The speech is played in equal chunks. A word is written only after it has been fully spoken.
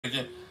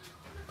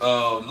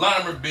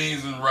Lima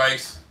beans and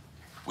rice.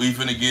 We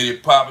finna get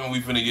it popping.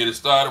 We finna get it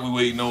started. We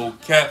waiting on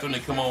Catherine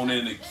to come on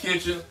in the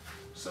kitchen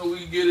so we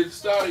can get it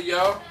started,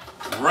 y'all.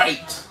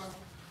 Right.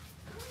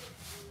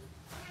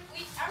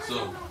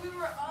 So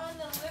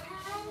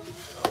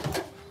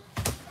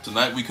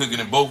tonight we cooking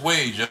it both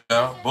ways,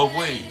 y'all. Both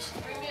ways.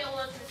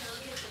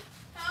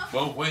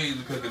 Both ways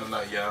we cooking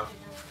tonight, y'all.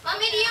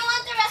 Mommy, do you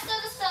want the rest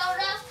of the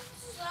soda?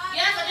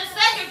 Yes, I just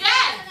said your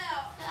dad.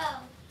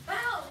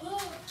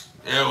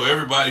 Yeah, well,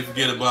 everybody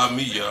forget about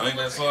me, y'all. Ain't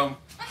that something?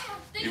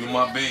 Even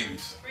my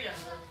babies.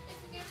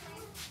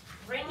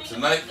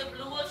 Tonight,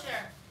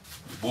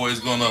 the boy's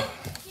gonna.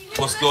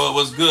 What's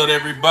good,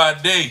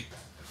 everybody?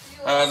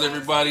 How's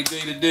everybody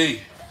day to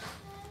day?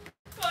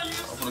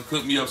 I'm gonna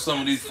cook me up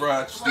some of these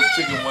fried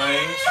chicken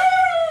wings.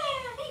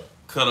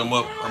 Cut them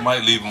up. I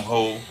might leave them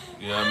whole.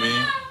 You know what I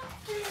mean?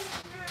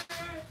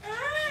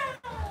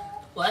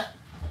 What?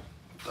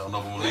 I don't know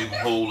if I'm gonna leave them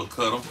whole or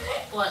cut them.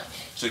 What?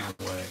 Chicken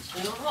wings.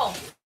 Leave them whole.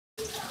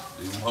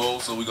 Leave them whole,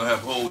 so we're gonna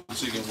have whole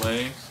chicken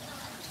wings.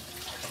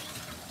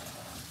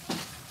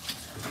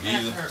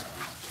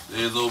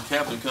 There's old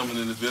Captain coming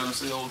in the building.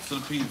 Say hello to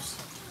the peeps.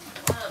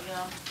 What up,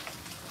 y'all?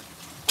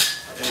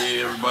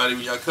 Hey, everybody.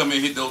 When y'all come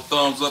in, hit those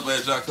thumbs up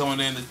as y'all coming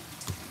in. Okay.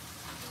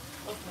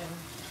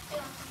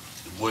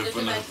 The boy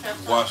finna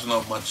washing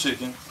off my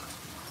chicken.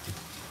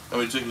 How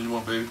many chickens you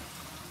want, baby?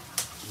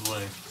 Just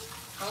wings.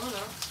 I don't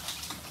know.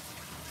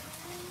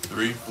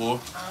 3, 4?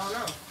 I don't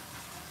know.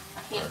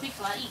 I can't pick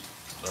till I eat.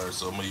 Alright,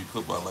 so I'm gonna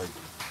cook by like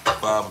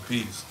 5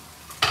 apiece.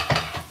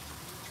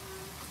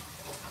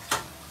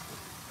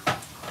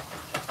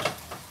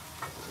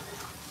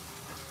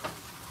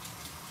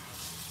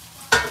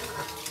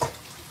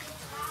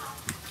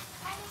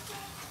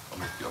 I'm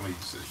gonna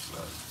eat 6.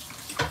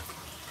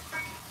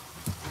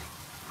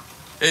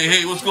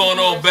 Hey, what's going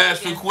on,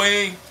 Bastard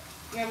Queen?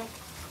 You hear me?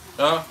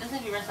 Huh? This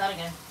needs to be rinsed out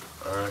again.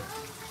 Alright.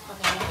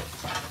 Okay.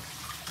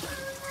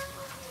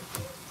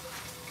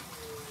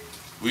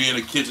 We in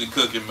the kitchen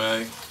cooking,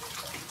 man.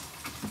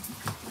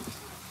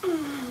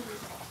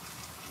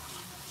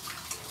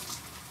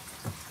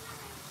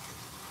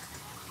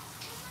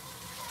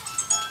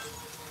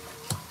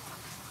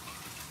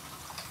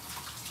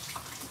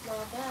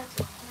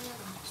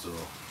 So,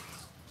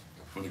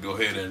 I'm gonna go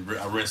ahead and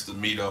I rinse the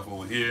meat off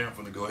over here. I'm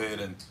gonna go ahead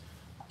and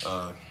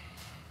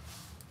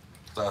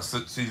start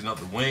seasoning up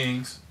the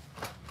wings.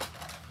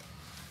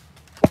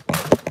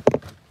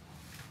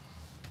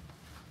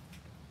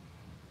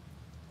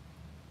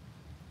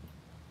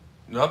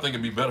 No, I think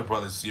it'd be better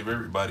probably to give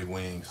everybody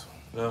wings.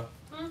 Yeah.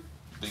 I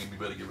think it'd be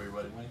better to give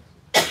everybody wings.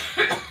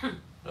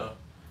 Yeah.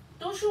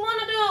 Don't you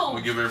wanna I'm do?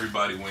 gonna give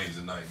everybody wings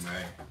tonight,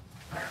 man.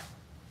 Yeah,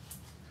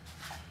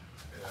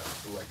 I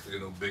feel like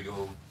big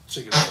old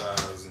chicken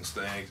thighs and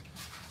things.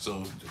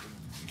 So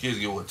the kids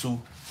get what, 2?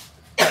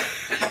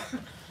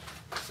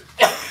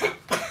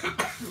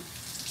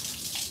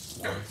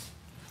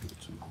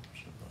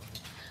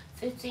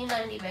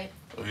 1590, babe.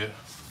 Oh yeah.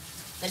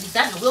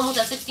 97. We almost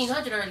at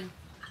 1600 already.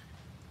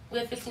 We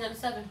have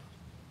 1597.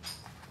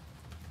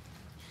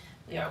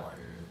 We are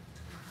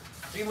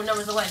 3 more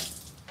numbers away.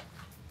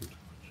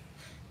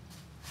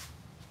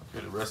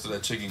 Okay, the rest of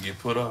that chicken get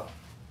put up.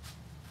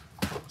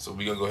 So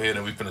we gonna go ahead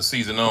and we finna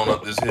season on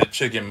up this here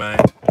chicken, man.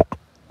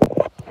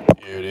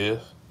 Here it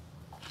is.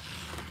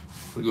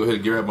 We go ahead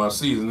and grab my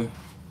seasoning.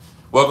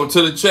 Welcome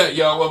to the chat,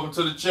 y'all. Welcome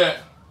to the chat.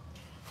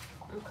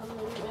 I'm coming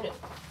in a minute.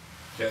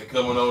 Cat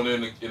coming on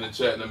in the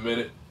chat in a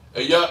minute.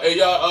 Hey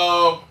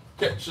y'all,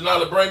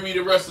 Shanala, bring me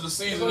the rest of the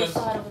seasoning. On the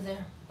side over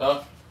there.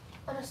 Huh?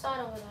 On the side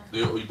over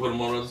there. Yeah, you put them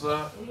on the other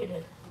side? You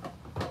did.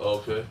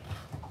 Okay.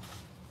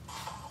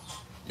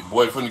 Your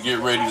boy finna get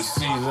ready to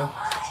season.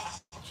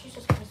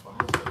 Jesus Christ,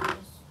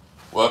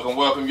 what happened?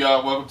 Welcome,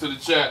 y'all. Welcome to the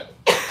chat.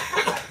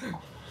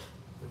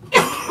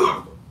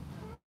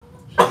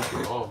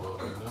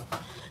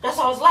 That's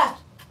all that's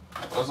left.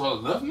 That's all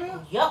that's left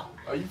now? Yup.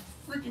 Are you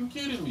freaking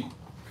kidding me?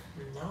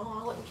 No,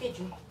 I wouldn't kid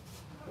you.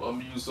 Well, I'm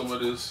gonna use some of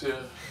this here.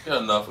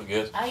 Got enough, I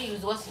guess. I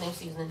use what's the name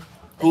seasoning.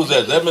 Who's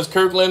that? Is that Miss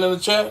Kirkland in the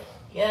chat?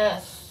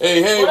 Yes.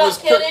 Hey, what Miss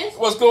up, Kenneth?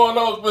 What's going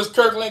on, Miss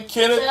Kirkland?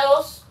 Kenneth?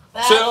 Chelsea,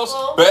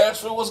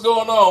 Bashful, what's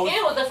going on?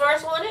 Ken was the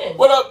first one in.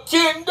 What up,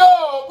 Ken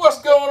Dog?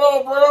 What's going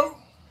on, bro?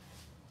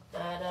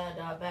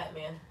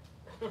 Batman.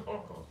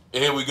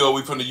 And here we go.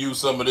 We finna use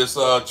some of this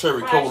cherry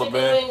Fried cola, chicken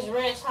man. wings,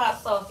 ranch,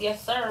 hot sauce.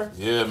 Yes, sir.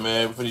 Yeah,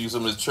 man. We finna use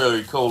some of this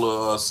cherry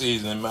cola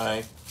seasoning,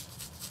 man.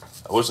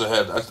 I wish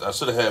I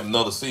should have had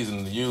another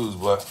seasoning to use,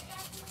 but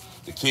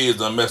the kids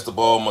done messed up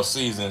all my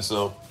seasoning,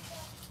 so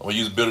I'm gonna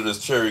use a bit of this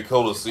cherry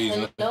cola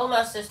seasoning. Hello,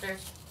 my sisters.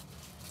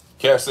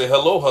 Cat say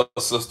hello, her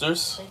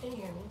sisters. They can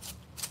hear me.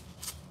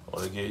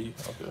 Oh, they get you?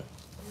 Okay.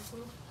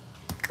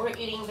 We're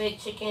eating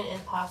baked chicken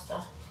and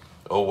pasta.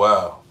 Oh,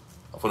 wow.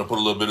 I'm gonna put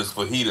a little bit of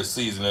fajita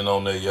seasoning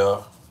on there,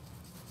 y'all.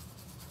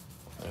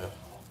 Yeah.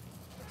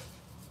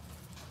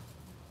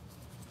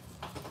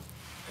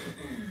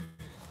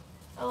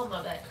 Oh,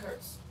 my back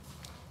hurts.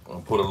 I'm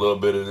gonna put a little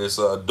bit of this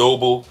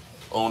adobo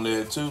on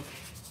there too.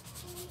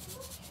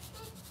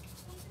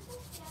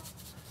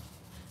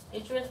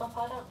 Did you rinse my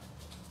pot out.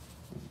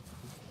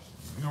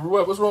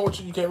 What? What's wrong with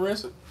you? You can't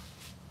rinse it?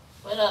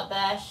 What up,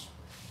 Bash?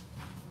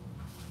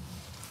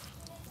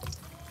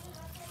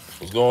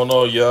 What's going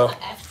on, y'all? I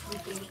actually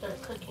before you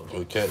start cooking.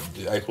 Okay,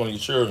 ask one of your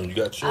children. You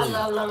got children.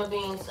 I love lima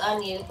beans. I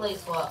need a plate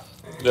swap.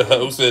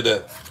 Who said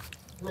that?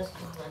 Mr.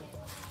 Honey.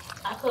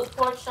 I cooked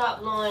pork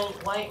chop, loin,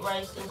 white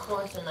rice, and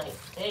corn tonight.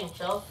 Dang,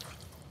 Chelsea.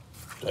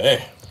 Damn.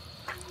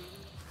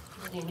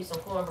 Just need me some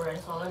cornbread.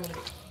 That's all I need.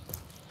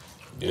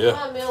 Yeah.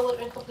 My meal would have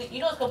been complete. You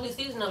know it's complete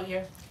season over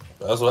here.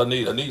 That's what I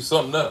need. I need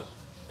something else.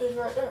 It's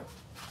right there.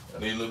 I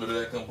need a little bit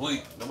of that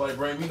complete. Nobody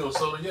bring me no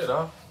soda yet,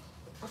 huh?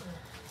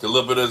 A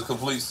little bit of the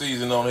complete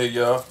season on here,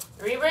 y'all.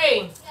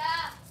 Riri.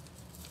 Yeah.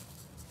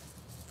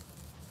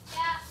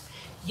 Yeah.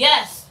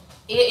 Yes,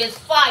 it is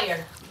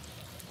fire.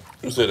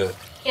 Who said that?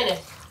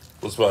 Kenneth.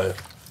 What's fire?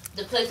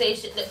 The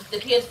PlayStation, the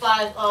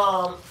PS5,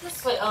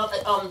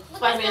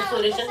 Spider-Man 2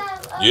 edition.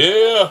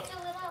 Yeah.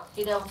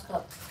 He done was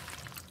cup.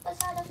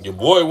 Your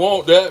boy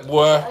want that,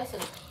 boy. Ice in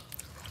it.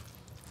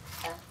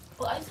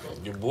 Put ice in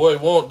it. Your boy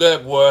want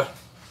that, boy.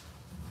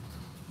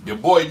 Your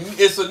boy,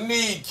 it's a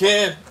need,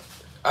 Ken.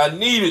 I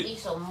need it. Eat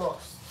some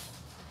must.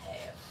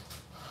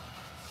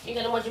 You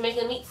got no more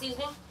Jamaican meat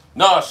seasoning?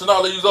 Nah,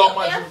 Chanel, use all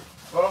my.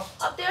 Huh?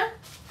 Up there?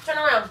 Turn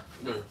around.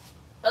 Yeah.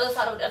 Other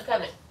side of the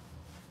cabinet.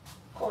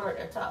 Corner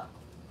at the top.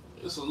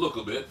 It's a look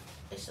a bit.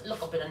 It should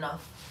look a bit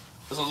enough.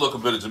 It's a look a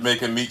bit of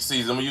Jamaican meat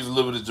season. I'm gonna use a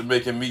little bit of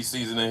Jamaican meat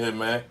seasoning here,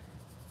 man.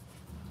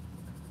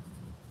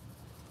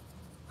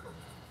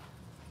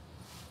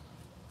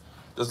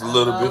 Just a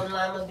little bit.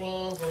 Lima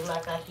beans and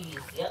black eyed peas.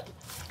 Yep.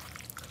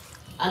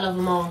 I love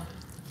them all.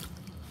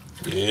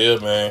 Yeah,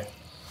 man.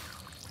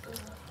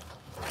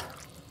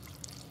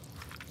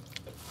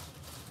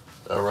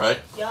 All right.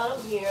 Y'all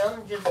don't hear.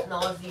 I'm just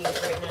nauseated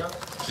right now.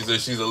 She said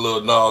she's a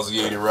little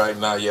nauseated right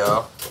now,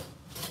 y'all.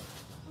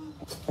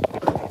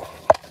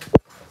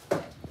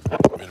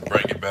 Better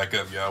bring it back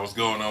up, y'all. What's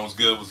going on? What's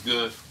good? What's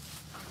good?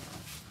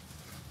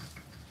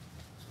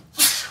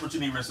 What you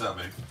need rinse out,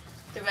 baby?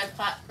 The red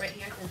pot right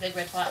here. The big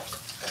red pot.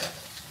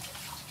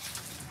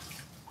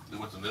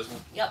 What's in this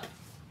one? Yep.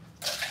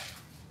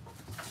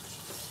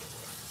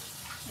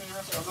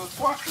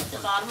 The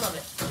bottom of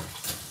it.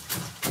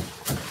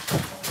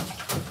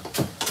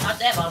 Not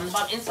that bottom, the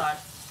bottom inside.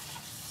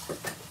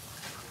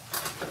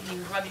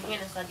 You rub your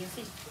hand inside your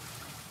feet.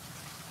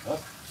 Huh?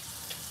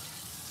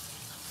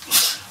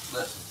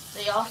 Listen.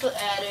 They also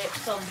added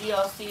some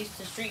DLCs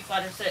to Street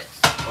Fighter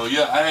 6. Oh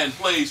yeah, I hadn't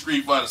played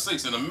Street Fighter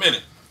 6 in a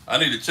minute. I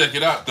need to check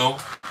it out though.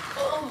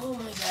 Oh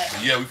my god.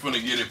 But yeah, we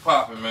finna get it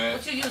popping, man.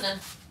 What you using?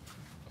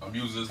 I'm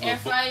using this Air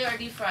little fryer or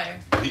deep fryer?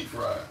 deep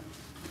fryer.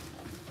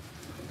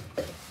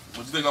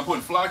 What you think I'm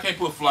putting flour? I can't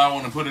put flour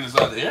on and put it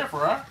inside the air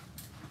fryer.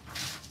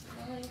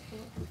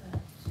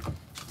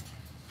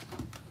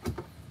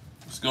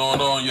 What's going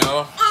on,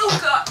 y'all? Oh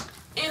god,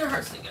 it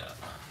hurts again.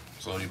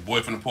 So your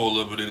boy finna pour a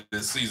little bit of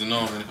this season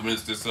on and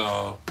commits this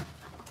I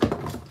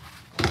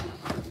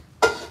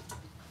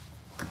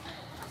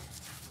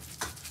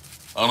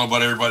don't know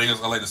about everybody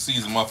else. I like to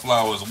season my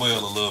flour as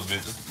well a little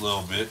bit, just a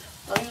little bit.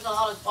 Don't use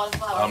all this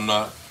flour. I'm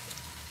not.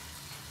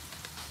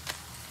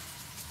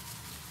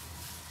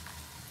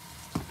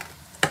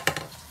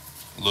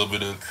 A little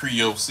bit of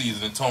Creole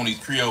seasoning, Tony's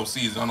Creole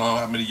seasoning. I don't know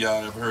how many of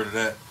y'all ever heard of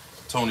that.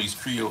 Tony's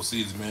Creole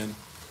seasoning, man.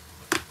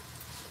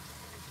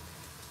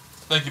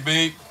 Thank you,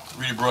 babe.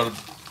 Really brought it.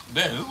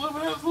 Damn, there's a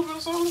little bit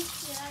of soda. Yeah,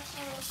 I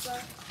saw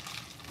some.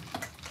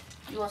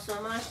 You want some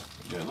of mine?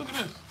 Yeah, look at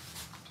this.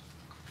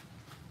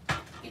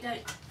 Eat that.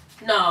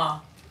 Nah.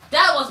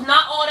 That was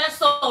not all that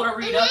soda,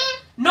 Rita.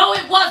 Mm-hmm. No,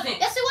 it wasn't.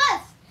 Yes, it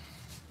was.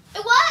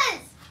 It was.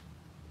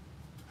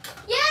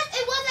 Yes,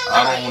 it was.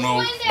 I don't know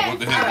what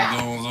the heck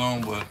goes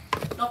on, but.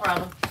 No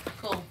problem.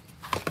 Cool.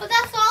 But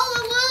that's all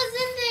it was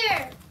in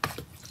there.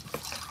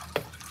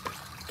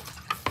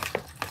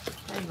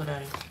 There you go,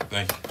 Daddy.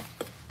 Thank you.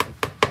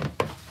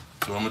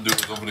 So what I'm gonna do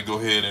is I'm gonna go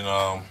ahead and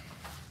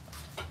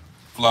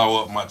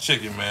flour up my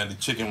chicken, man. The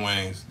chicken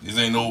wings. These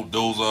ain't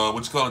those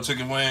what you call it,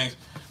 chicken wings?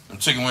 Them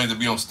chicken wings that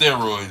be on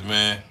steroids,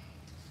 man.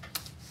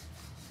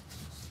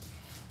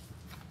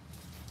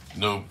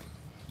 No.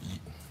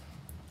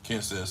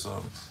 Ken said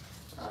something.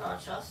 Hold on,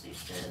 Chelsea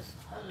says,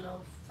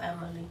 hello,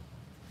 family.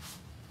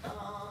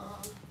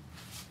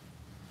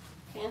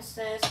 Ken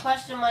says,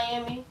 question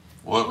Miami.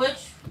 What?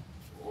 Which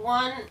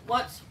one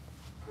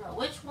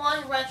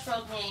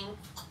retro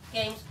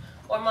games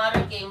or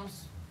modern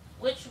games,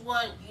 which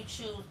one you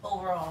choose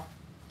overall?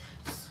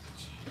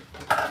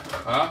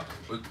 Huh?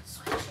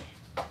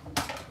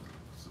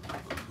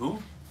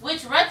 Who?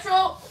 Which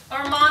retro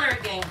or modern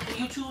game do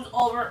you choose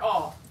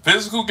overall?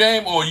 Physical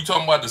game, or you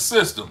talking about the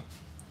system?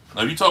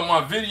 Now, if you talking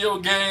about video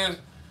games,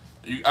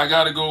 I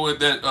gotta go with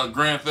that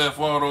Grand Theft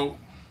Auto.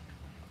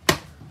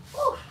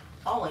 Woo,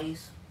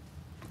 always.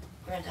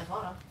 Grand Theft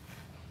Auto.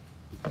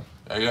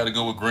 I gotta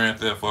go with Grand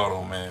Theft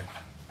Auto, man.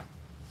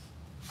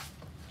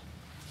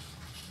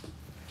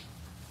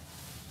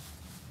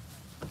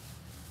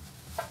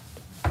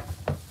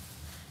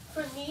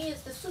 For me,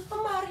 it's the Super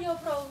Mario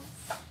Bros.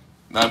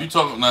 Now, if you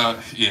talking now,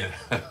 yeah.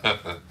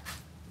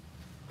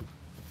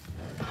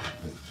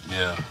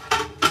 Yeah.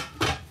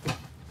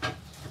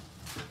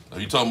 Are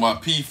you talking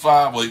about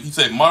P5? Well, he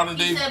said modern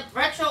day. He said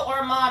retro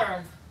or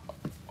modern.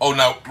 Oh,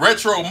 now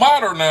retro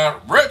modern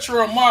now.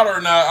 Retro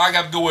modern now. I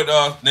got to go with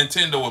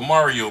Nintendo with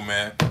Mario,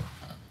 man.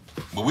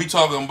 But we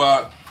talking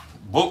about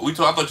both. I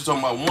thought you were talking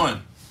about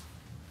one.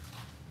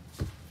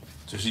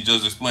 So she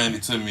just explained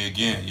it to me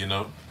again, you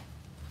know.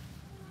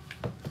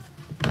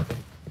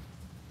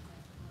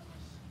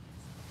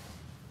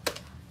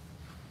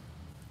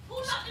 Who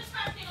knocked this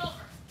trash can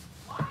over?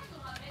 Why are you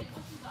not baby?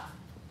 What you got?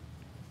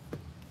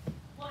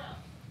 What else?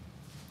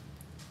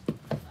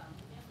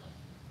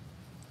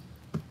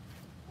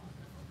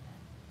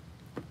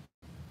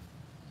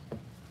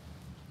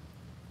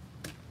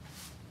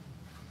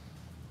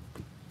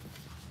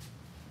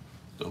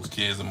 Those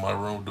kids in my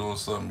room doing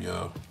something,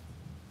 y'all.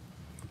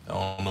 I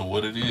don't know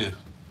what it is.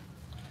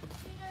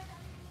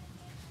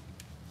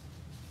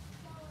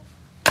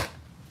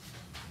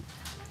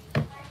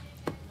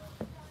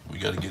 We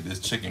got to get this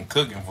chicken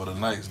cooking for the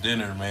night's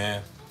dinner,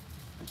 man.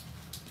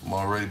 I'm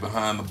already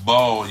behind the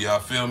ball, y'all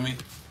feel me?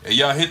 Hey,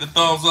 y'all hit the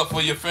thumbs up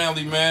for your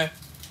family, man.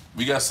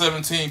 We got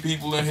 17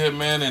 people in here,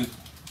 man, and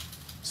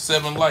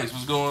 7 likes.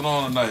 What's going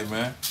on tonight,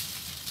 man?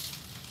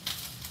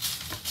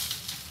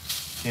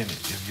 Kenny,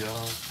 if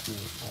y'all could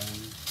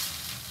only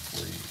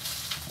play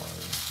my...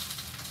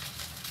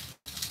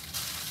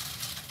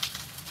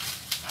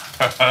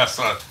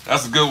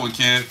 That's a good one,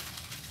 kid.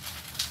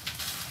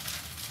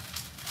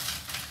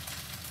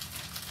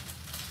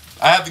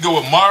 I have to go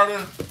with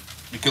modern,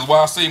 because why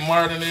I say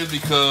modern is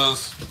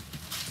because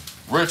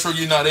retro,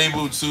 you're not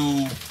able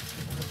to...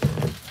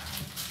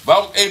 If I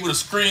was able to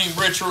stream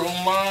retro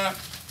online,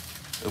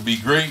 it would be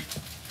great.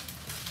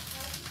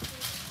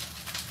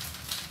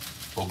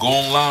 Or go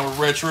online with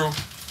retro,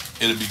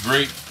 it'd be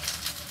great.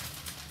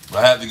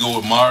 But I have to go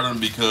with modern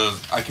because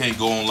I can't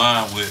go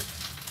online with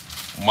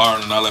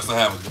modern unless I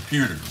have a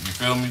computer. You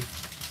feel me?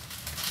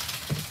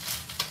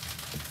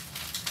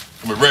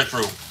 I mean retro,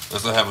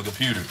 unless I have a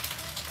computer.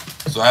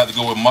 So I have to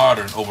go with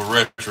modern over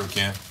retro,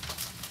 Ken.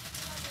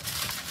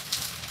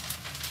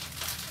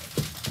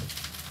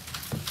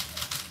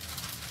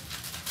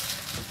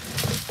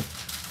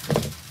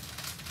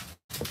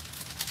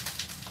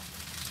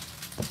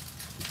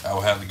 I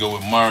would have to go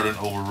with modern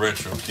over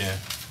retro, Ken.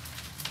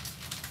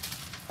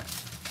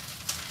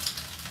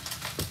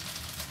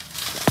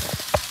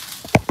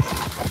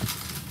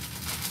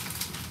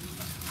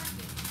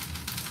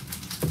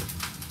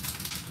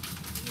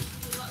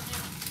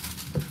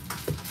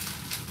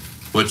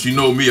 But you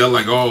know me, I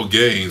like all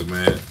games,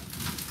 man.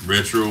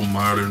 Retro,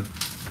 modern.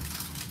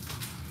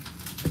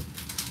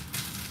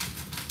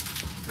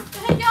 What the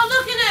heck y'all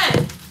looking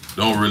at?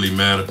 Don't really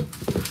matter.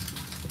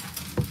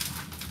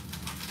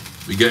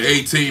 We got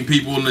 18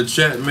 people in the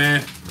chat,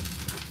 man.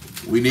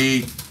 We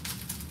need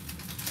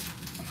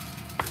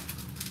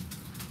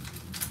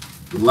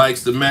the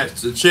likes to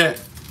match the chat.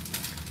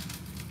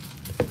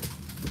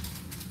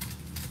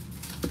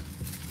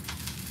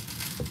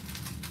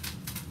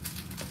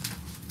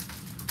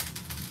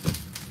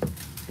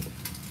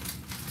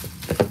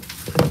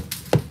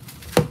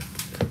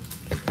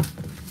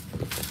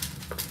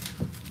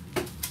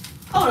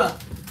 Hold up.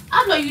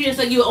 I know you didn't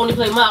say you would only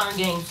play modern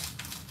games.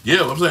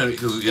 Yeah, I'm saying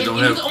because it don't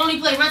have. You can only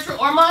play retro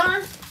or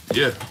modern?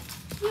 Yeah.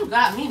 You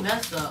got me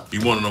messed up.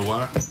 You want to know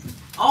why?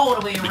 All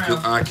the way around.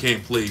 Because I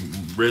can't play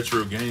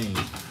retro games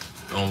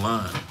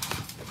online.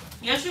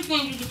 Yes, you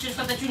can. You get your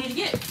stuff that you need to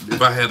get.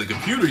 If I had the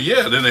computer,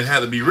 yeah, then it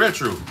had to be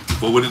retro.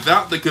 But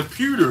without the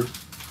computer,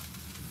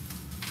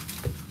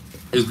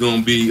 it's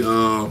gonna be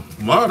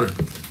modern.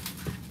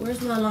 Where's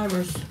my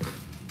limers?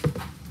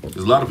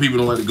 Because a lot of people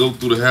don't like to go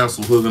through the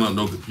hassle hooking up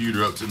no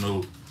computer up to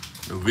no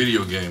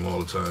video game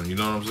all the time. You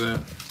know what I'm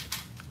saying?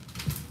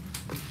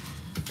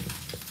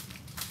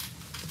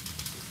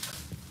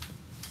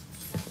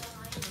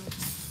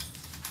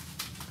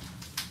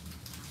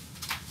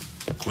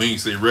 Queen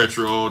say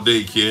retro all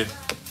day, kid.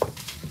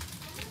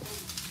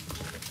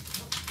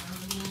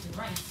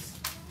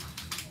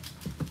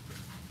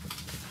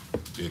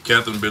 Yeah,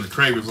 Catherine been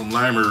craving some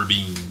lima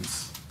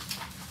beans.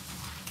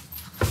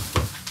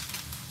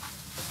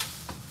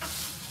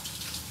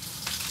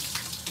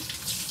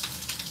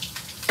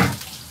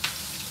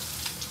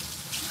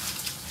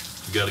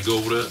 You gotta go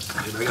over that.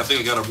 And I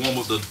think I gotta warm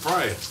up the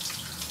fryer.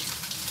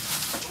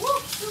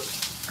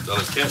 The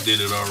cat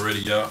did it already,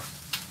 y'all.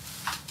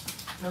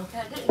 No,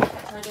 cat didn't.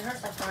 Cat tried to get her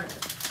stuff started.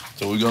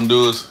 So what we're gonna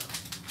do is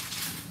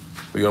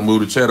we're gonna move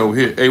the chat over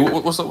here. Hey,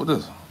 what's up with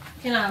this?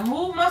 Can I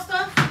move my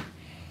stuff?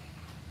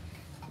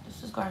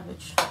 This is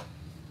garbage.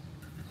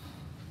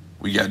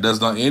 We got that's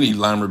not any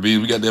lima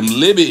beans. We got them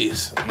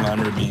Libby's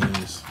lima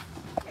beans.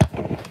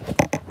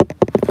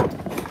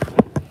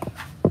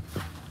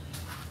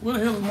 Where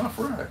the hell is my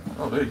fry?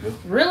 Oh, there you go.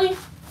 Really?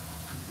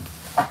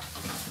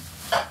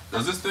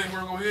 Does this thing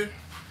work over here?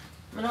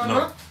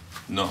 No.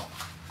 No.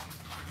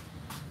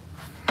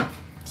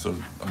 So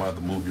I'm gonna have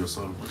to move your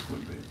soda real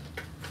quick, baby.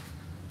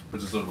 Put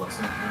your soda box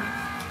in.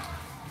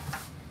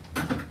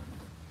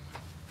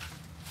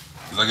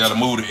 Cause I gotta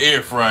move the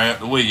air fryer out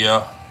the way,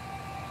 y'all.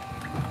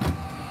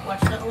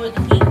 Watch the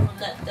heat from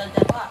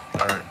that pot.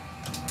 All right.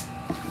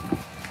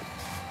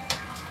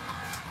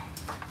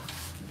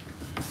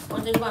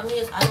 One thing about me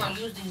is I don't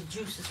use these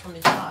juices from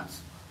these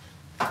pots.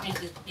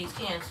 These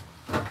cans.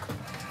 Yeah,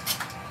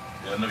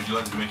 I know you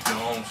like to make your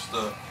own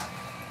stuff.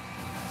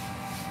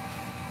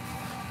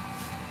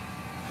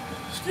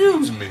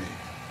 Excuse me.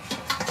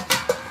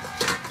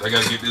 I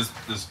gotta get this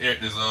what you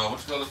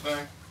call this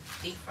thing?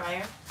 Deep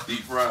fryer.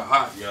 Deep fryer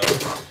hot, y'all.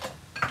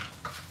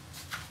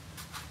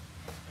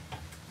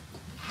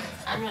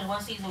 I know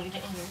one season we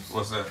didn't use.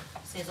 What's that? It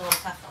says on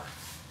top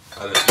of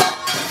How that? it.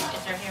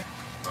 It's right here.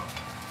 Oh.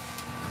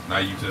 Now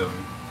you tell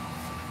me.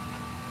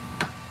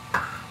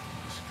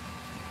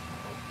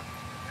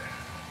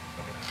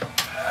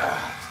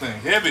 This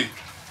thing heavy.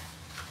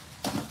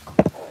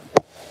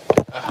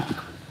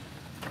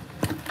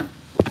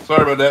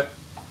 Sorry about that.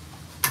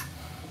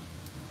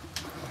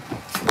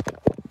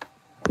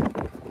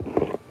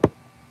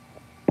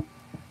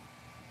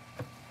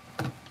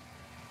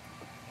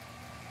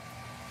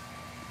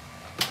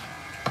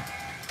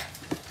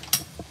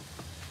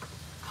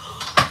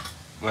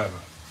 Whatever.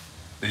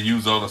 They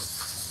use all the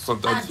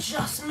something. I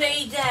just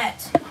made that.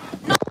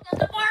 No, that's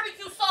the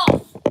barbecue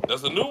sauce.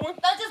 That's a new one?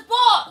 I just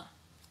bought.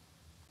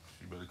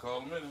 You better call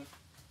them in.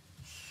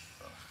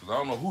 Cause I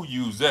don't know who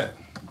used that.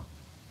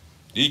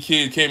 These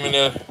kids came in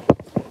there.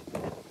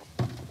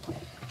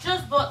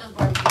 Just bought this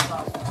barbecue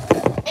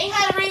sauce. Ain't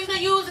had a reason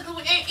to use it because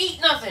we ain't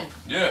eat nothing.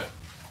 Yeah.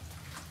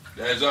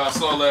 As y'all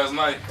saw last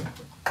night,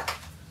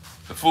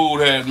 the food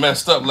had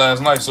messed up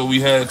last night, so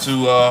we had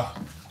to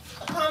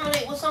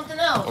Accommodate with something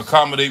else.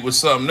 accommodate with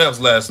something else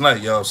last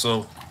night, y'all.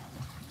 So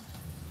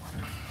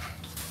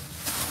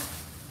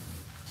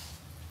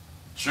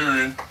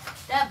sure,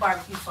 That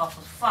barbecue sauce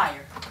was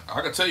fire.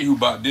 I can tell you who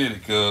about did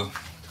it, cause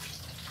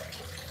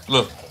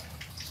look,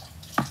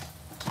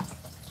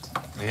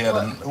 they had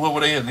what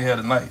were they? They had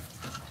a knife.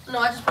 No,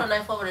 I just put a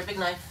knife over the big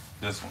knife.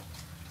 This one.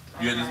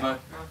 You had this knife?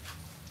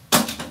 No.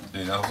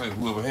 Then I was saying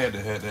whoever had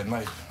that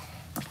knife.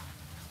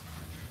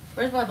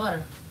 Where's my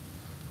butter?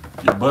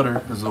 Your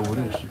butter is over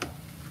there. Shit.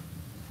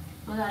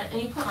 I got it.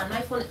 And you put my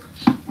knife on it.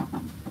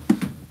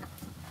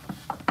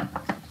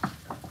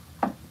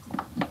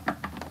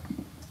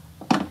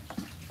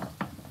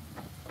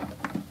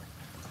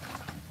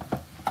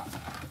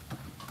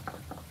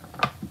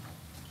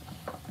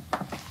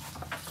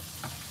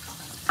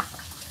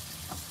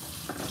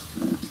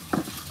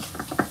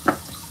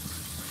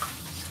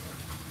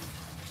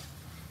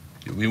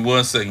 Give me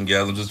 1 second,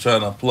 guys. I'm just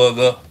trying to plug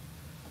up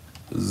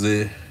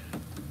the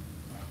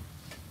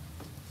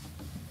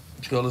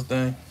what you call this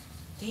thing?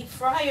 Deep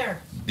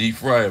fryer. Deep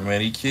fryer, man.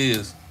 These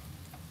kids.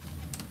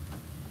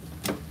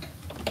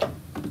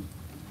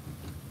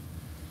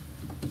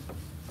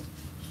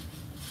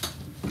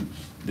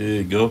 There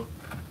you go.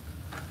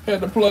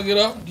 Had to plug it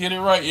up, get it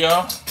right,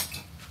 y'all.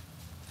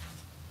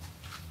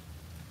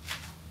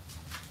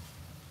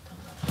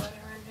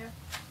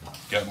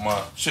 Got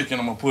my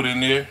chicken I'm gonna put in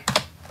there.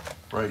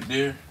 Right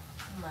there.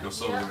 Your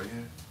soda right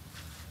here.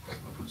 I'll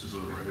put your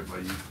soda right here by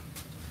you.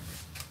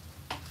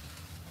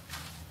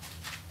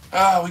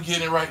 Ah, we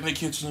getting it right in the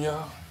kitchen,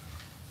 y'all.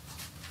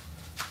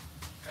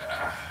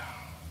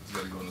 It's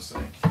gotta go in the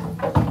sink.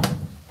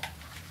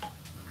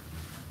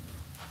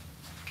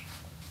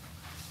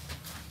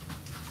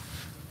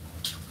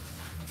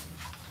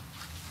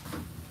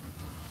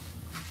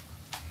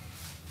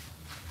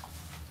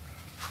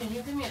 Can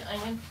you give me an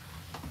onion?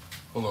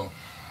 Hold on.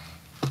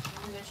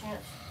 Give me a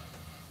chance.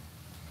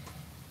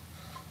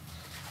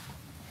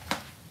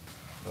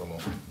 Hold on.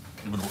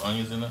 You put the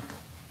onions in there?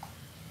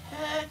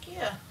 Heck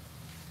yeah.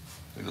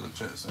 They got the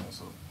chat saying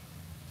so.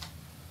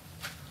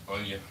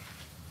 Onion.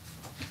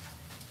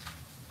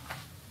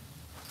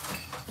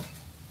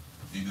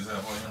 Do you just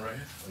have onion right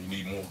here? Or you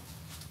need more?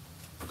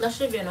 That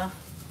should be enough.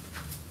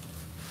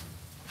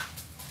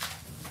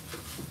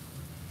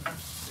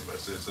 Everybody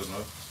said something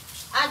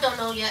else? I don't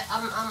know yet.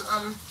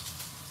 I'm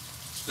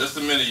Just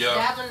a minute, y'all.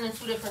 dabbling in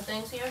two different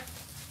things here.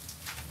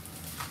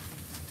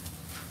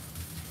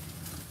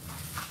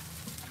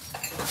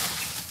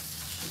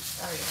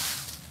 Sorry.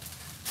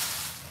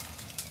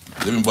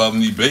 They been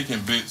bothering these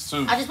bacon bits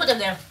too. I just put them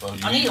there. Oh, you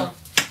I need them.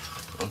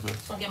 Okay.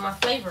 So I get my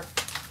flavor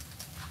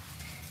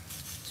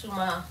to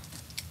my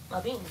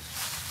beans.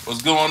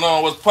 What's going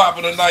on? What's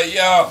popping tonight,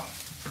 y'all?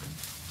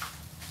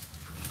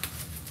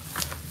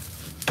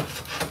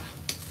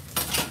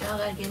 Y'all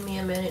gotta give me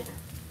a minute.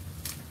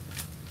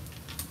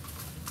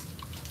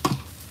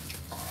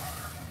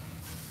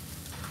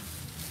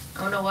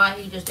 I don't know why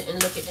he just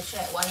didn't look at the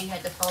chat, why he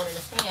had the phone in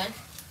his hand,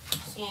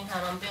 seeing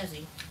how I'm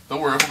busy.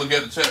 Don't worry, I'm gonna look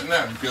at the chat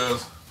now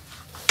because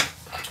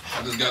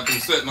I just got through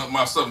setting up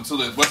my stuff until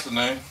that. What's the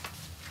name?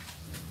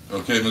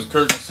 Okay, Ms.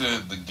 Kirk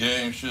said the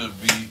game should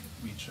be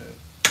chat.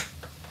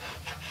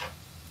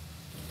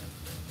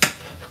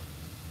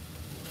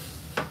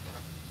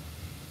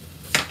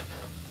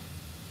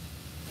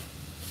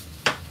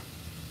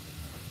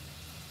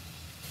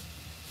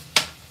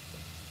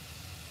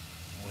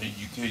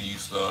 When you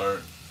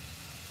start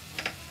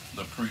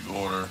the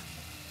pre-order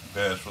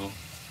bashful.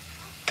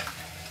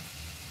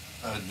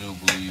 I do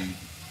believe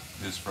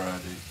this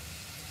Friday.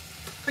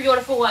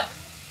 Pre-order for what?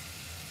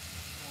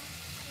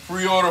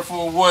 Pre-order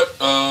for what,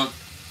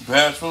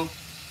 Bashful?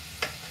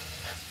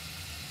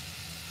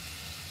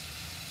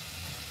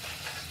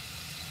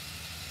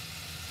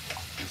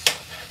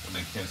 What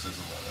they can't say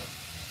about that.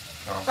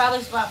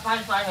 Probably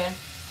Spider-Man.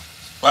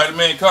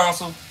 Spider-Man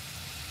console?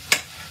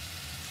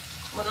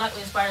 More than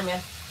likely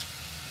Spider-Man.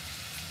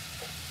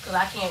 Because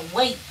I can't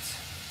wait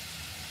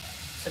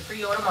to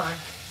pre-order mine.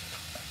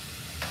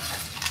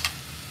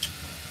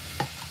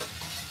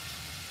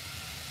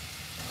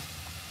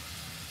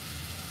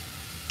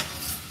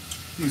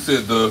 He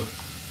said the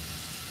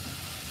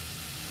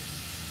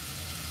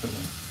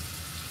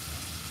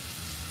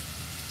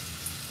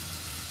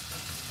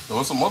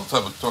what's some other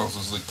type of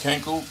tonsils? The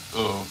cankle,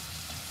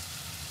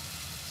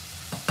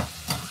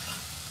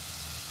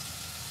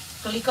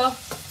 Calico?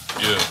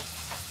 yeah.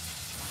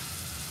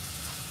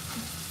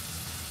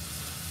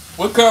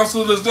 What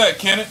console is that,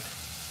 Kenneth?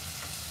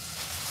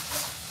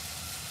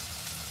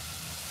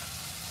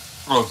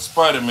 Oh,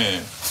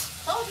 Spider-Man.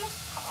 Told you.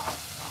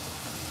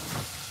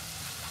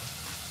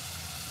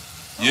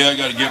 Yeah, I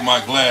gotta get my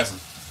glasses.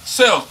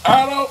 Self,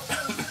 I don't.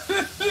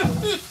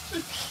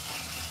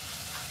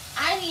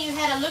 I didn't even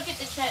have to look at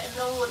the chat to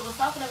know what it was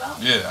talking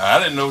about. Yeah, I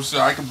didn't know shit.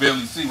 I can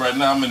barely see right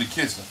now. I'm in the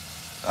kitchen.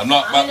 I'm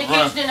not I'm about in to the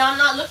run kitchen and I'm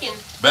not looking.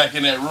 back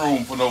in that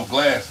room for no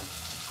glasses.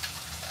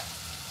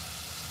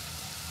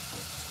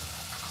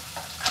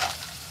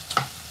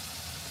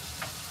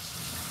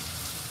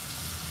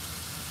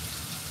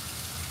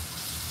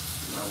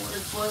 My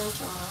water's boiling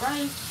for my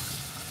rice.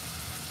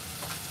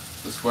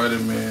 The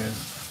Spider-Man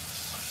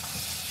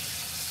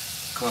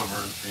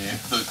covers and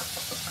the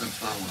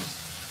controllers.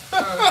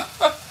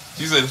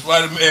 She said the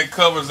Spider-Man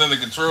covers and the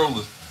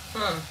controllers.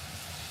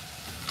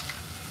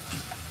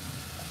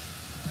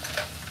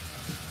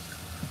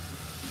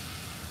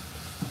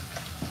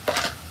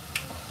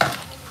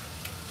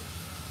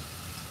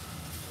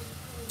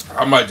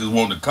 I might just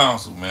want the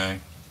console,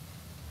 man.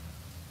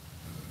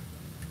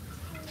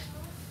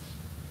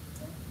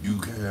 You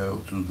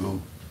have to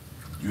go.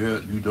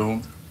 You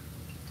don't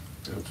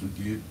have to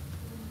get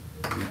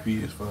the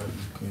PS5.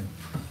 You can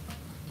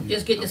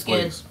Just get the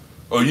skins. plates.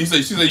 Oh, she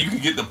said you can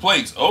get the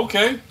plates.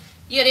 Okay.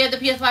 Yeah, they have the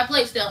PS5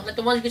 plates still. Like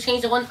the ones you can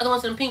change, the other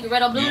ones in pink,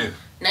 red, or blue. Yeah.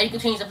 Now you can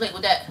change the plate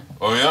with that.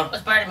 Oh yeah. Or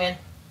Spider-Man.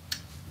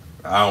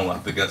 I don't know. I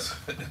think that's.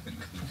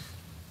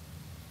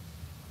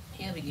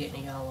 He'll be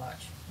getting it, y'all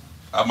watch.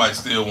 I might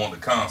still want the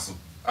console.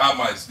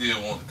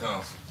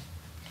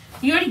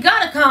 You already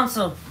got a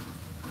console.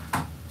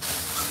 Might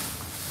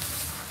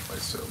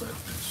sell that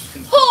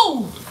bitch.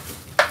 Who?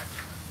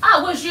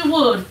 I wish you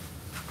would.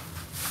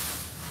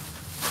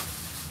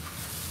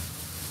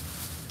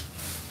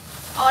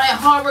 All that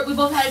hard work we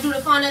both had to do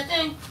to find that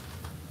thing.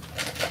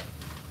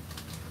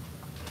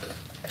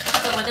 I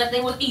thought like that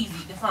thing was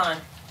easy to find.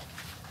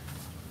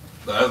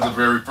 That was the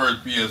very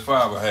first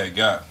PS5 I had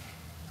got.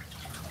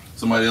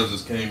 Somebody else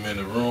just came in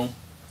the room.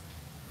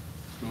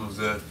 Who was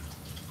that?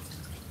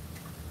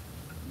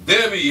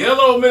 Debbie.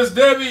 Hello, Miss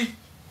Debbie.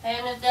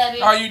 Hey, Miss Debbie.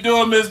 How you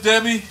doing, Miss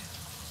Debbie?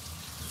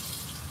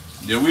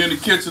 Yeah, we in the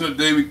kitchen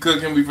today. We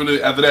cooking.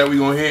 After that, we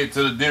gonna head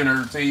to the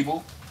dinner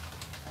table.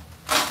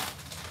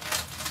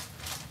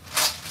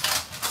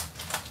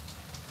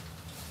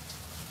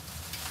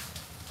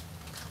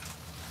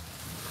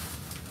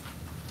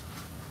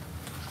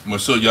 I'm gonna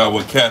show y'all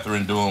what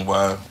Catherine doing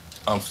while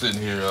I'm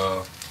sitting here.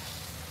 I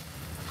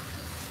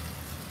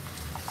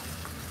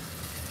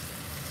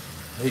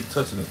hate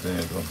touching the thing.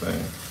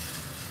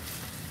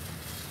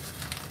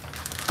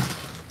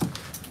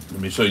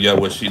 Let me show y'all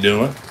what she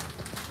doing.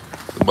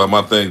 While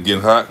my thing's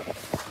getting hot,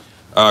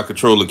 I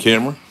control the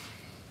camera.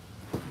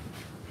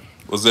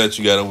 What's that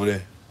you got over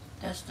there?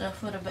 That's stuff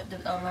for the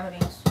lima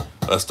beans.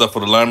 That's stuff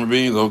for the lima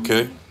beans?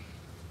 Okay.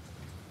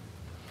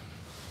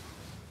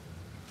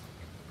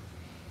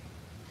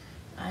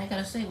 I ain't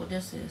gotta say what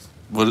this is.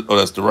 What? Oh,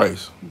 that's the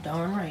rice.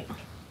 Darn right.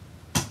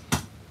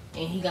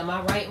 And he got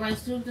my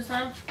rice too this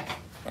time?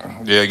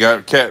 Yeah, I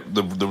got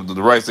the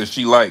rice that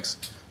she likes.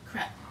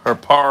 Crap. Her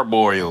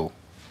parboiled.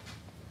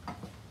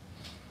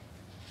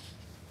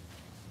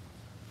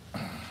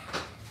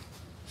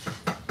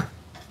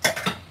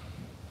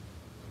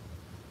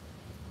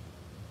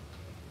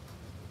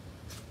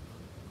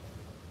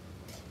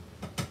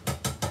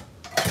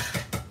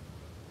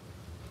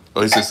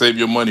 Oh, he said save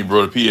your money,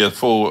 bro. The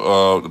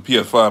PS4, the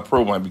PS5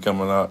 Pro might be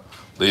coming out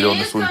later on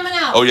this week. Coming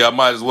out. Oh yeah, I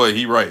might as well.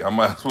 He right. I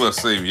might as well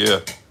save. Yeah.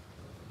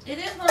 It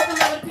is gonna come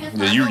out with a PS5.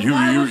 Yeah,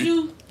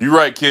 you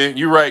right, Ken.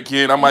 You right,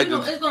 Ken. I might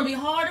just. It's gonna be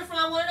hard to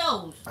find one of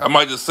those. I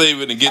might just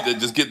save it and get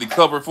the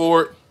cover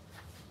for it.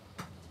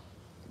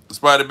 The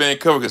Spider-Man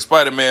cover, because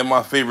Spider-Man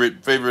my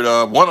favorite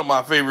one of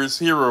my favorite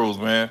heroes,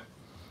 man.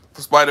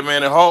 For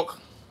Spider-Man and Hulk.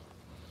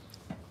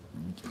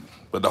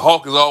 But the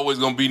Hulk is always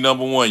gonna be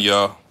number one,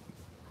 y'all.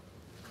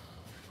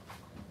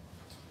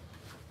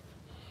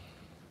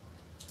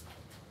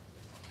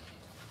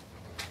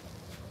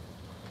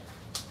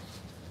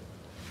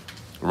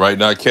 Right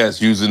now,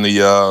 Cat's using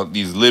the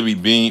these Libby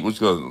beans, what's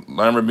called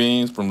lima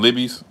beans from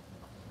Libby's.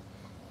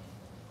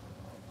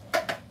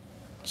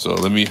 So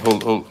let me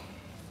hold.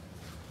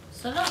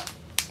 Set up.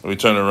 Let me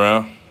turn it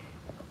around.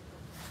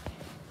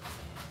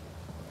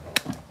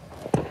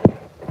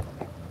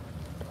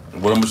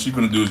 What I'm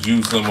gonna do is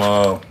use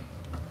some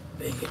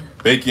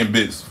bacon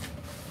bits.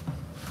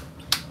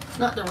 It's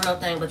not the real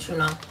thing, but you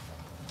know,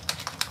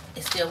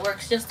 it still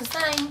works just the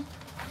same.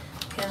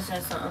 Can say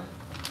something.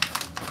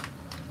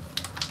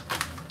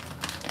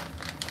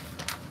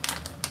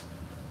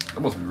 That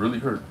must be really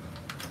hurt.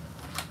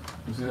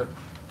 You see that?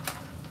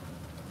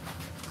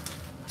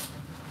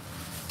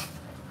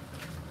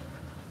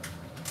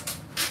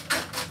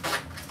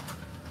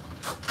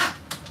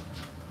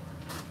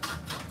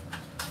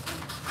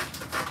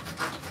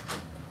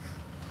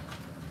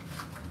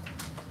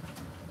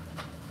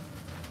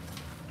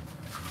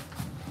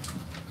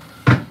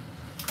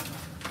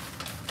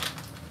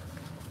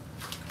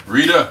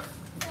 Rita,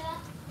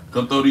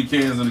 come throw these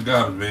cans in the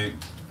garbage, babe.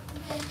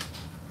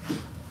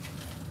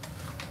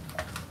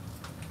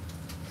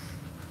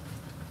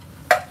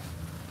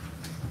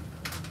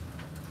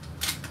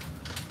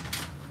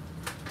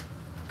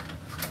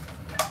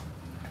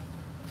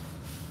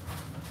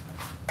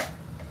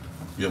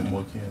 You have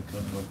more cans,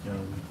 come more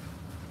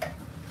cans.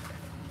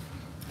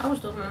 I was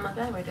doing it in my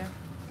bag right there.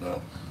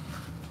 No.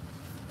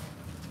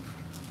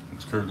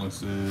 As Kirkland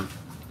said.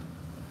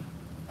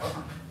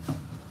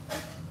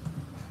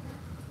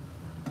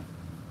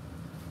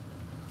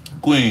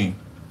 Queen.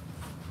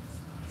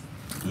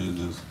 What is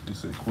this? He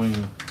said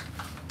Queen.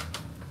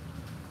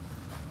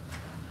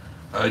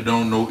 I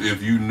don't know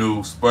if you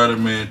knew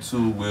Spider-Man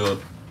 2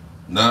 will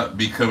not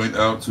be coming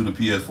out to the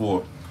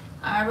PS4.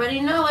 I already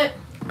know it.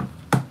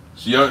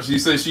 She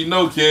said she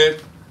know,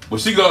 kid. But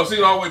she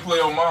always play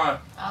on mine.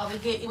 I'll be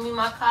getting me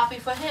my copy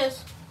for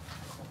his.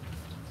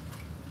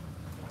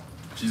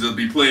 She just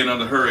be playing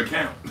under her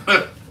account.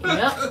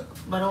 Yep,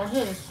 but on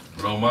his.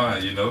 But on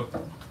mine, you know.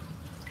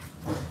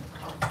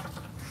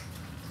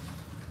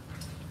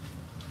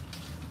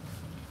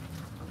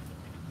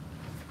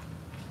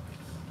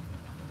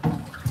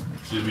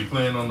 She'll be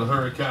playing on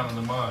her account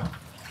under mine.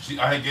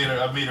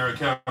 I made her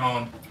account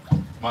on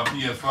my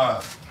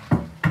PS5.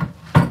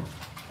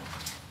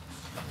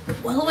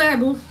 Well aware,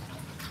 boo.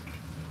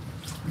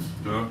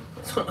 Yeah.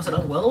 I said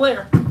I'm well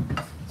aware.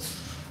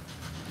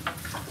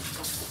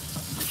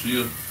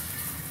 She'll.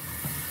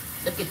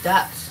 Look at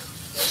that.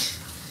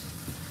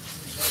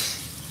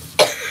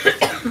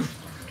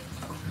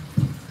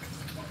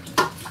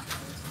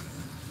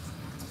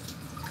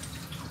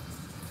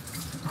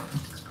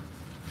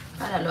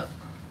 How'd that look?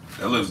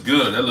 That looks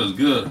good. That looks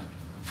good.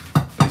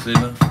 You see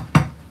that?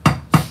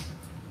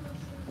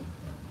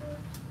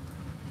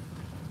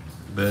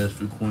 Bash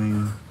for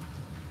Queen.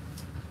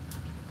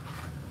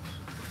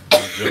 No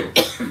joke.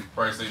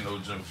 Price ain't no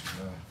joke.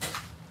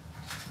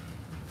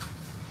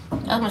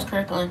 That was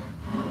Kirkland.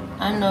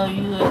 I know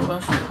you at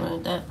Russian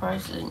Queen. That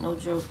price ain't no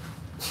joke.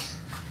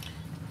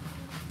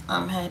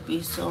 I'm happy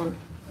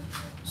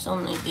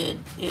Sony did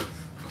it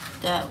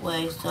that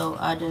way, so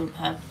I didn't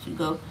have to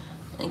go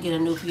and get a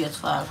new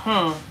PS5.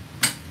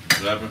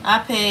 I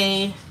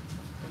paid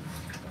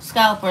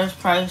scalper's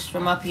price for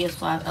my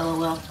PS5.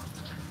 LOL.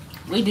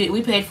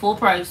 We paid full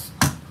price.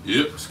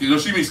 Yep.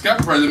 She means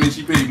scalper price. That means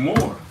she paid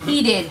more.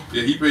 He did.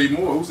 Yeah, he paid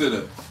more. Who said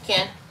that?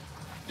 Ken.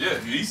 Yeah,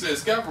 he said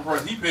scalper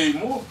price. He paid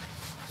more.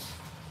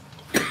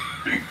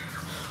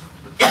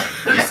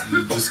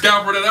 The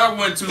scalper that I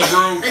went to,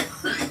 bro,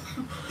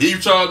 he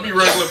charged me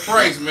regular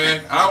price,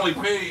 man. I only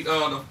paid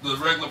the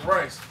regular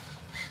price.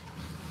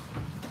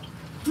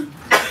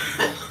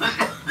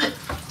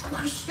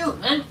 Oh, shoot,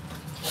 man.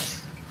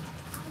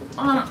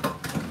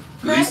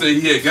 He said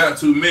he had got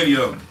too many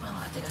of them.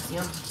 Oh, I think I see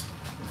him.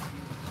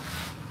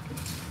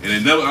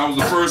 And I was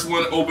the first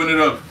one to open it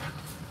up.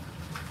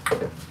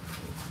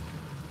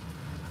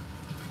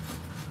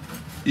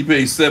 He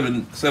paid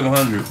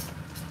 $700.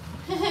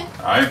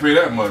 I ain't pay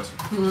that much.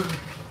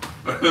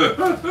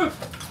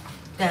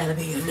 That'll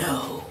be a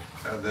no.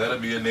 That'll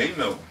be a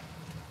no.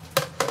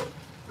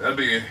 That'll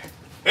be a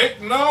heck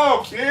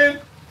no,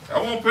 kid. I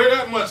won't pay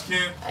that much,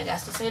 Ken. I got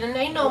to say the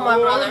name no, my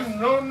brother.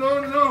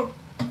 No.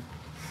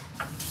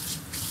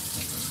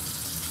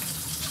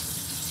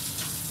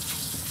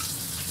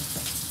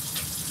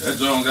 That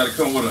joint got to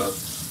come with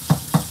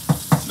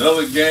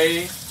another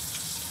game,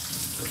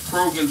 a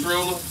pro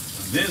controller,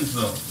 and then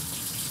some.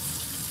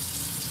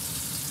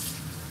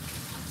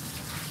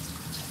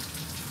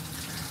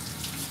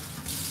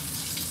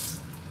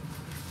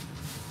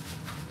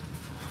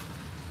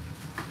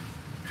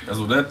 That's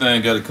what that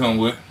thing got to come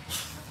with.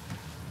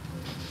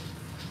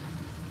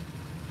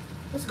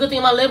 It's a good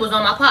thing my lid was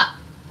on my pot.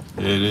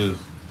 Yeah, it is.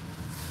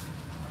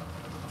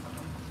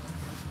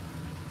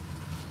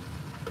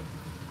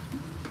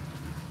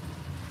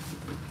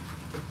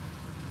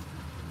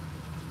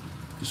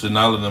 You should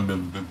not let them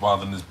been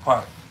bothering this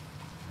pot.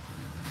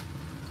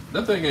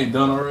 That thing ain't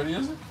done already,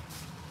 is it?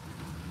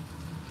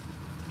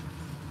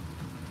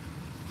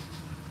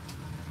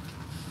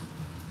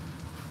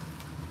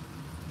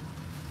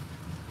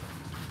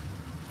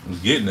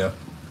 It's getting there.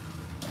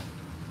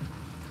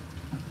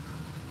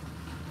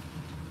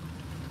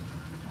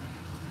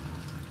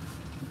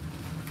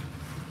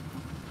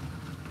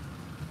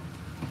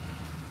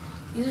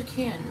 These are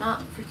canned,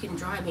 not freaking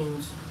dry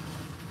beans.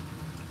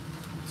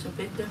 It's a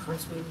big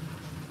difference, baby.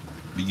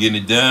 Be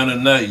getting it down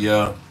tonight,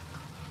 y'all.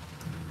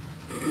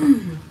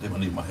 Damn, I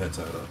need my head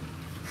tied up.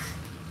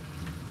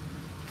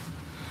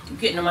 You're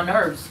getting on my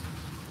nerves.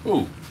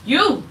 Who?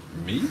 You.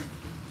 Me?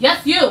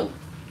 Yes, you.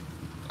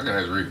 I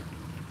gotta ask Rita.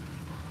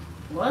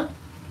 What?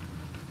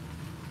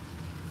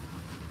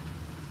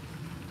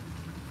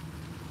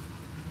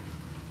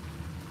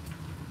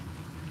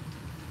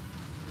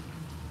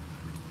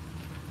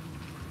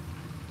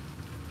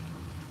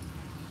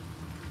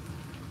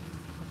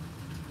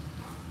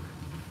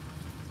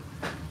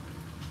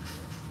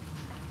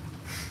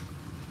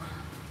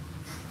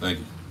 Thank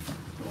you.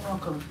 You're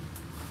welcome.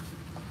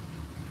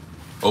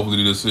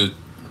 Hopefully this it.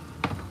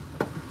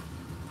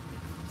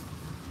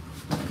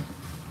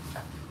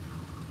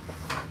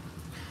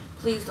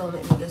 Please don't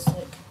make me get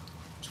sick.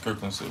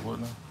 Kirkland said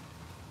what now?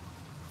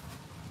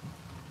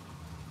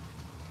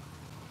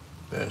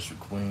 Dash your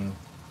queen.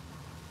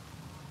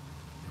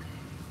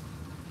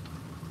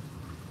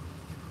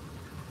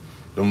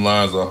 Them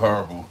lines are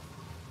horrible.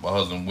 My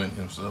husband went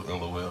himself,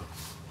 LOL.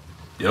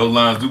 Yeah, those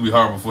lines do be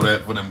horrible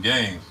for them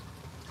games.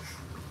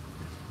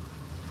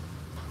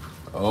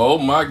 Oh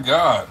my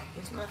God.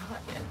 It's not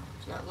hot yet.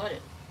 It's not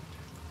lighted.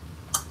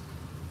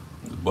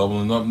 It's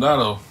bubbling up now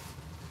though.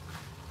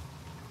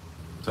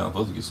 I'm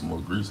supposed to get some more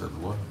grease at the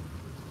water.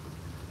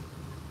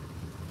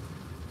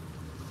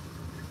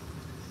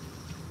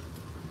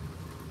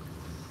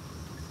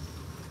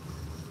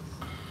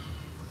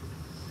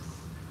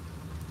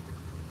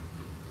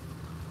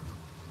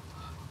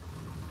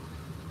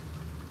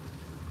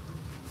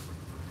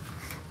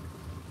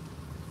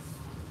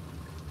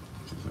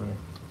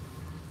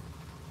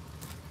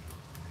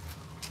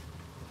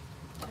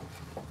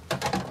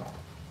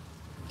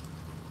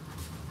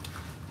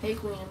 Hey,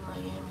 Queen in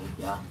Miami,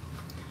 y'all.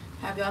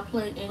 Have y'all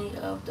played any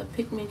of the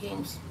Pikmin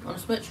games on the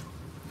Switch?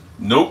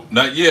 Nope,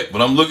 not yet,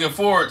 but I'm looking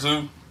forward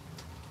to.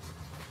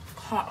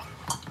 Ha.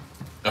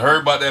 I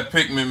heard about that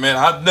Pikmin, man.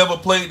 I've never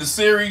played the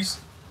series,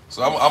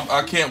 so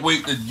I can't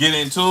wait to get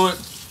into it.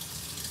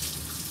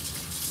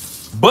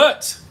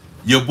 But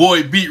your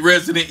boy beat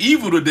Resident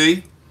Evil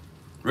today.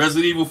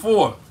 Resident Evil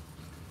 4.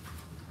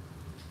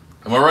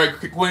 Am I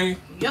right, Queen?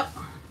 Yep.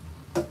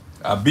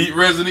 I beat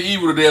Resident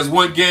Evil today. That's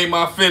one game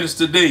I finished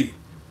today.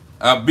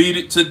 I beat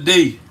it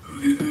today.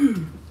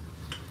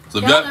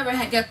 So y'all ever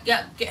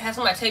had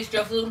somebody taste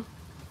your food?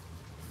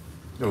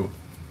 No.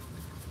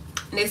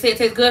 And they say it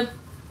tastes good?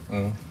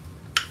 Mm.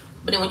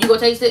 But then when you go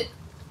taste it,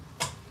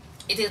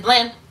 it tastes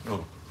bland?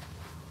 Oh.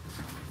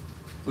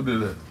 Who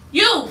did that?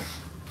 You!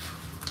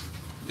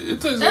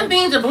 It tastes Them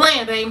beans are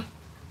bland, babe.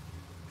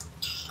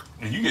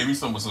 And you gave me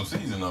some with some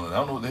seasoning on it. I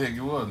don't know what the heck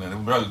it was, man. It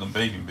was probably them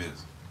bacon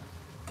bits.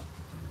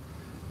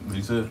 What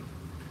he said?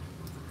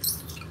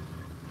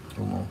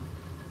 Come on.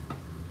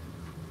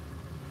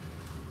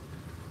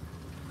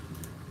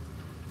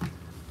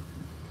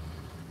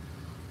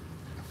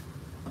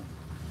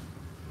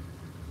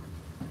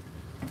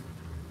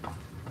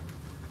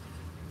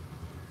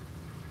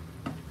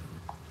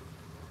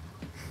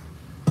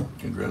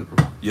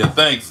 Yeah,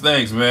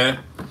 thanks, man.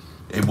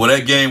 Hey, boy,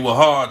 that game was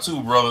hard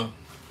too, brother.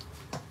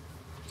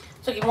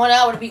 Took you 1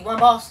 hour to beat one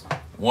boss.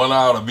 1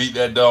 hour to beat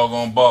that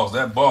doggone boss.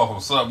 That boss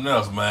was something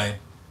else, man.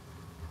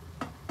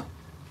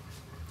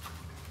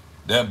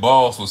 That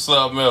boss was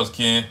something else,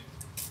 Ken.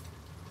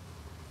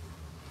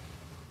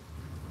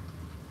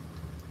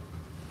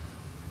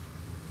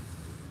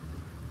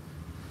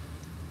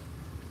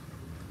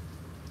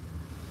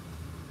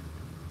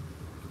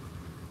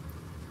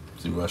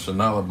 See my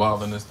Chanel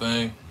bothering this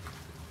thing.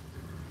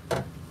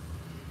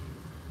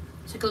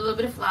 Take a little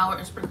bit of flour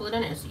and sprinkle it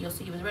in it so you'll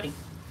see it was ready.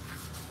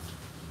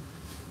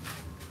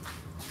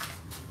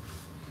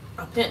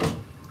 A pinch.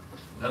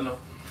 I know.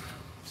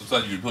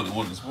 Sometimes you can put the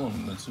wooden spoon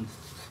in there too.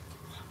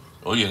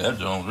 Oh yeah, that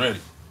joint's ready.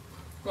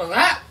 Well,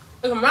 that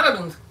is a matter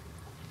beans.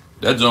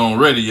 That joint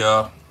ready,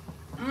 y'all.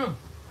 Mm.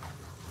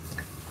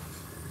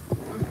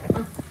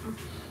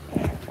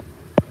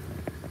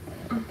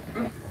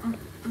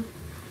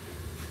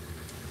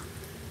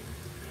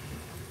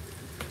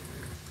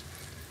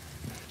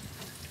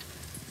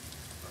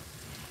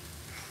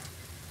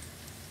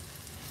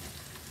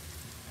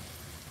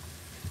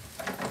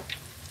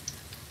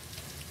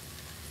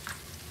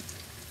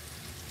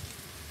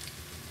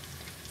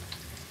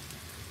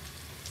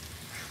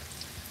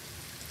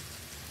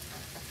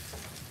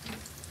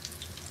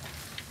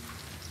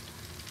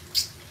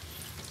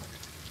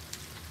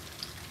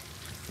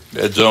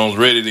 That joint's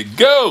ready to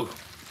go.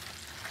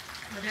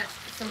 Well, that's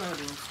some of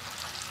beans.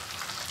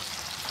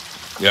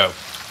 Yeah,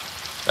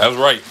 that's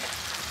right.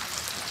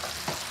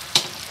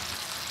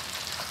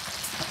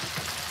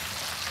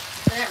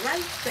 That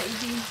rice,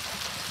 baby.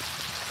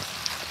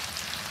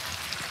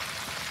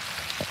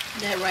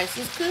 That rice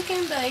is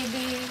cooking,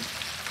 baby.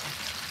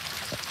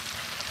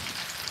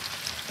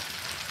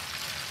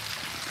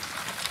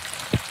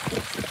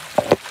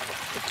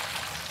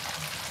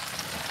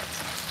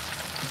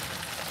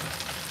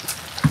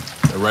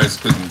 That rice is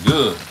cooking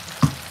good.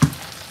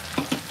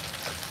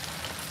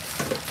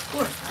 Of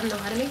course, I I know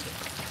how to make it.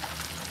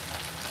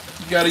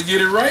 You gotta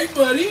get it right,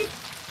 buddy.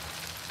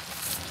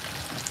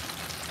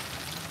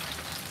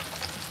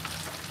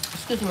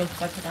 Excuse me, I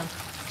put down.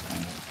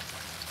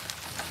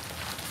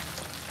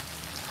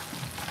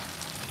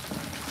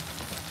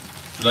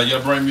 Like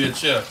y'all bring me a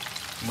chair.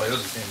 Somebody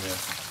else came in.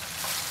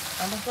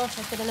 I'm gonna go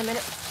check it in a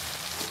minute.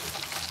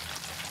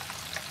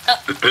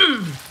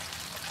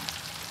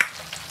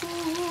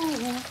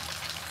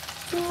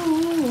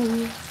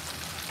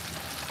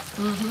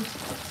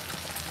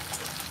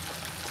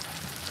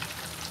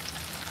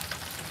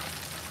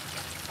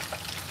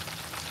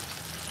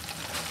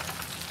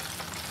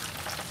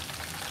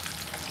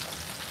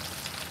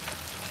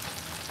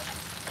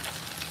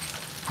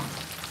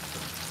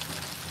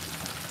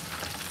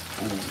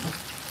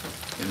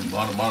 And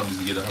Mama needs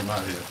to get him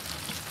out here.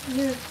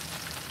 Yeah.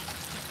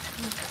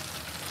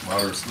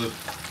 Moderate slip.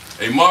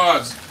 Hey,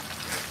 Mods.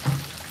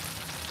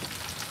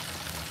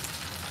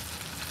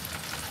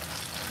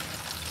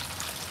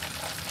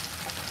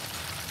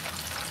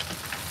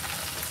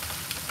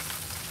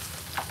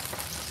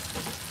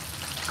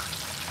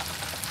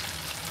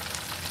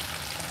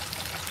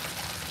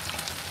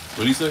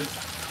 What'd he say?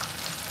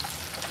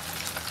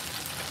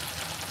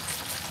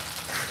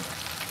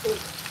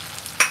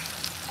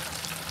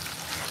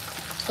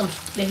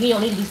 That he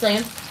don't need to be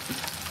saying.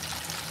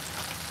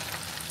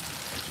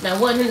 Now,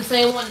 wasn't he the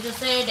same one that just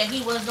said that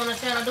he was on the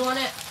channel doing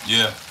that?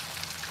 Yeah.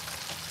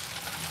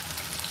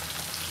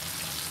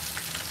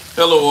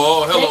 Hello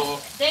all. Hello.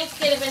 Thanks,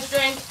 Kenneth and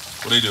String.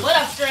 What they do? What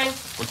up, String?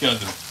 What can I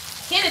do?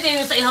 Kenneth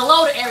didn't even say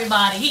hello to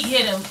everybody. He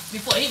hit him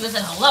before he even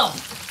said hello.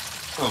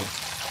 Oh.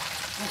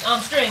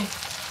 String.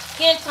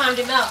 Ken timed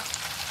him out.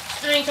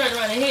 String turned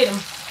around and hit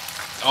him.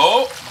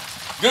 Oh.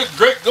 Good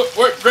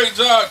work. Great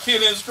job,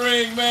 Kid and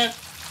String, man.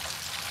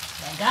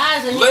 The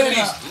guys and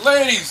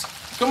ladies,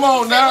 come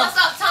on now. What's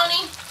up,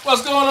 Tony?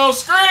 What's going on,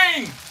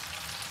 String?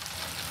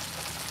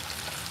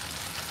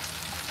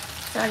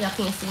 Sorry, y'all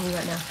can't see me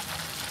right now.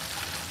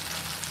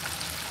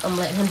 I'm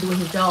letting him do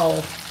his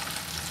job.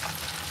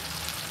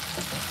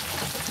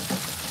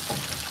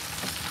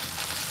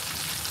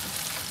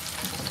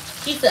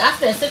 He said I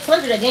spent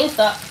 $600 at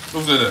GameStop.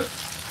 Who said that?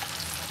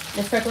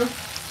 Miss Kirkland.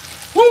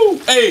 Woo!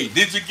 Hey,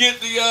 did you get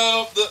the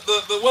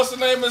what's the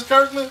name, Miss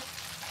Kirkland?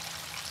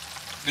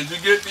 Did you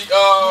get the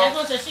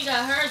Jacqueline said she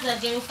got hers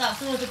at GameStop as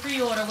soon as the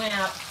pre-order went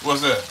out.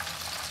 What's that?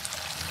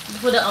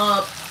 For the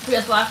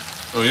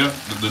PS5. Oh yeah,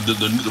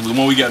 the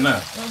one we got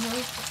now.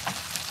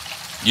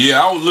 Yeah,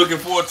 I was looking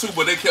for it too,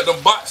 but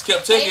the box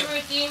kept taking. Hey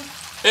Ruthie.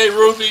 Hey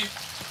Ruthie.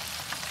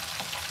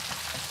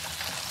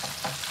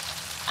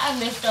 I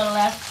missed y'all the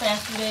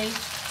past few days.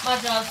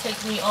 My job takes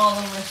me all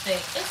over the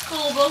state. It's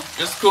cool, bro.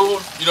 It's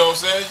cool. You know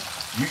what I'm saying?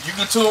 You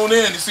can tune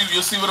in and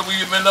you'll see what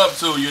we've been up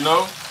to. You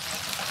know.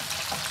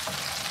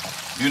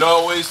 You'd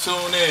always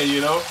tune in. You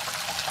know.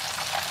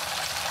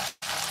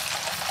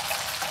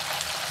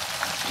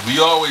 We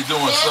always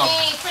doing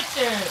something.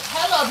 Pritchard.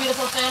 Hello,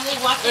 beautiful family.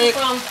 Watching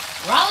from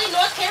Raleigh,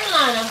 North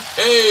Carolina.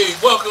 Hey,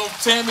 welcome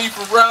Tammy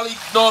from Raleigh,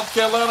 North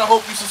Carolina. I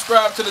hope you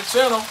subscribe to the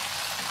channel.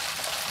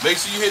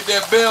 Make sure you hit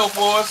that bell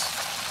for us.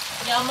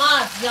 Y'all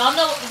mods, y'all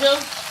know what to do.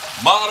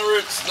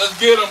 Moderates, let's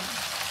get them.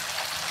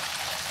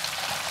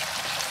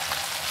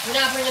 We're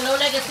not bringing no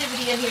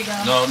negativity in here,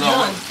 y'all.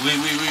 No. We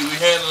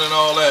handling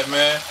all that,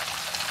 man.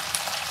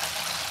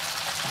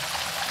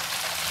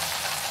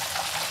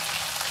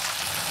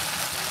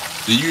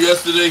 Did you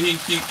yesterday? He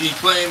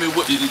claimed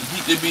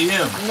it be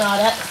him. No,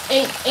 that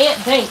ain't Aunt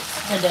Banks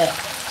did that.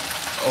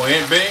 Oh,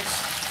 Aunt Banks.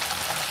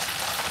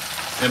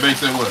 Aunt Banks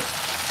said what?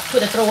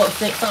 Put a throw up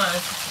 6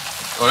 times.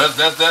 Oh, that's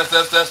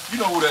you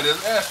know who that is?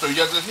 Astro. You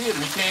just hit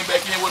him. He came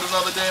back in with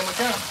another damn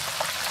account.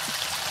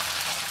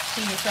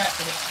 He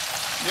retracted it.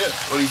 Yeah,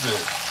 what he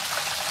said.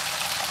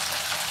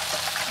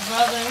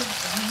 Brother,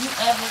 do you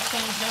ever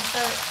change your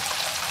shirt?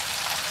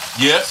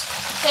 Yes.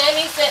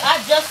 Tammy said,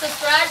 I just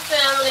subscribed,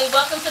 family.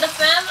 Welcome to the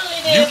family,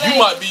 there,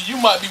 you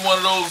might be one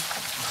of those.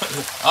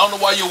 I don't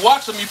know why you're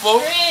watching me,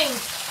 folks.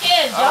 Rings,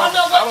 kids, y'all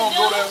know what to do. I don't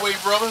go that way,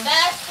 brother.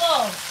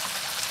 Fastball.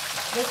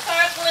 Miss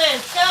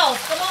Kirkland, Chels,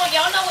 come on,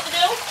 y'all know what to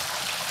do.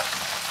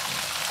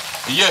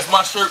 And yes,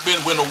 my shirt been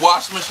in the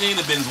washing machine.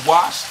 It been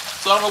washed.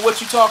 So I don't know what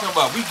you're talking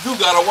about. We do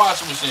got a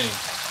washing machine.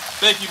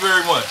 Thank you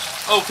very much.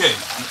 Okay,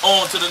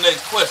 on to the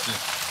next question.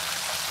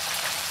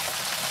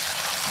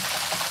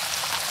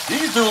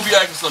 These dudes be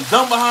asking some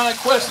dumb behind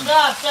questions. Good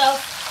job, Chels.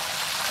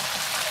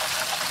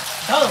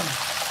 Dumb.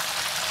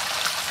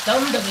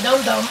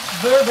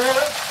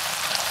 Burr.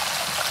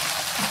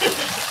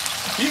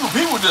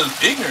 People just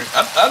ignorant.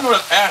 I know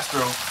that's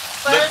Astro.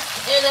 First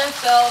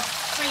NFL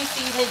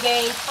preseason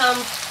game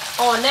comes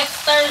on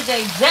next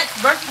Thursday. Jets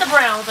versus the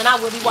Browns, and I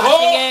will be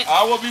watching it.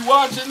 I will be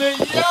watching it,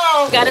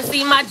 yo. Gotta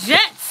see my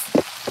Jets.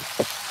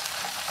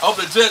 Hope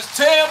the Jets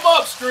tear them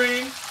up,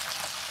 String.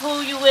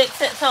 Who you with,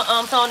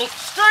 Tony?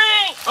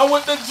 String! I'm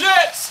with the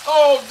Jets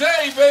all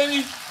day,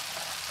 baby.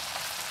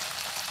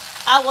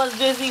 I was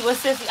busy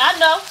with Sissy. I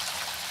know.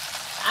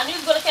 I knew you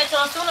was gonna catch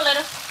on sooner or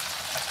later.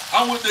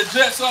 I'm with the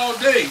Jets all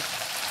day.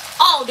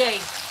 All day.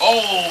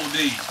 All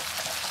day.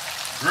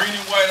 Green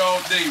and white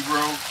all day,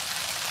 bro.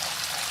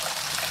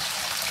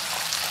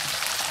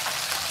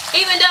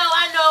 Even though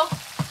I know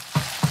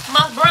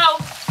my bro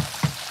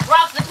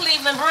rocks the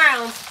Cleveland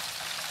Browns.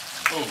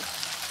 Oh,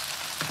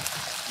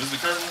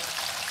 Mr. Kirkland?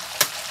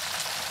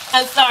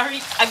 I'm sorry.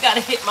 I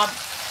gotta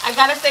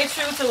stay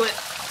true to it.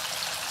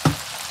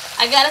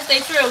 I gotta stay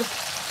true.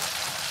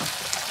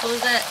 What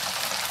was that?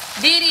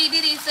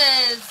 Didi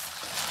says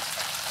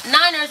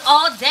Niners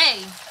all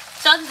day.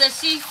 Chelsea says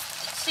she's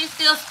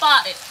still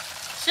spotted.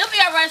 She'll be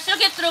alright. She'll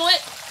get through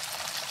it.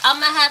 I'm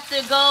gonna have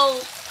to go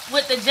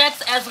with the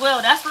Jets as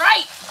well. That's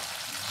right.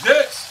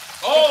 Jets.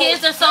 The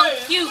kids are so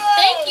cute. No.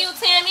 Thank you,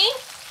 Tammy.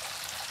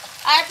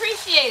 I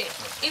appreciate it.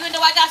 Even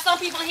though I got some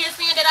people here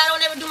saying that I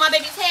don't ever do my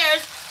baby's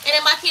hairs and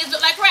then my kids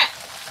look like crap.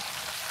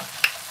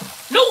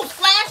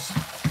 Newsflash.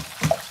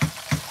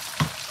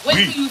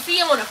 Wait till you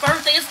see them on the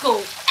first day of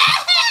school.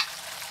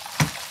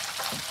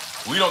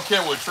 We don't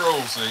care what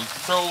trolls say.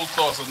 Trolls'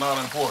 thoughts are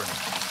not important.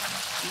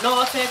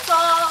 Not at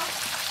all.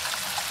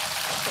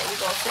 Okay,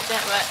 we're going to sit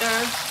that right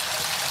there.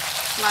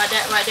 Slide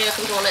that right there.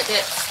 So we're going to let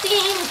that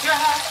steam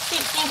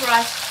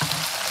dry.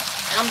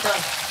 And I'm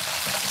done.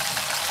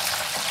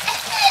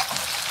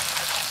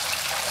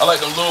 I like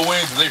them little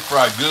wings because they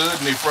fry good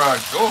and they fry.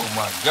 Oh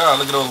my God,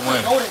 look at those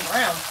wings. Golden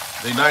brown.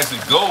 They nice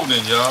and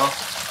golden, y'all.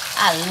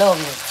 I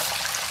love it.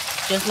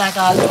 Just like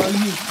I love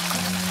you.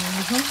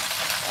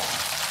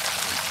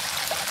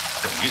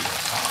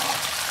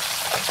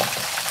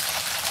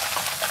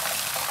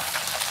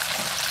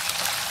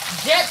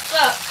 Jets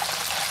up.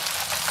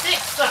 6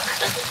 suck.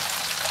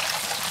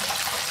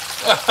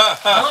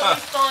 Don't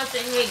respond to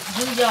hate.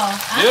 Do y'all.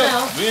 I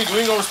know. We ain't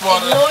gonna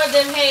respond to that. Ignore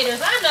them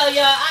haters. I know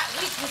y'all.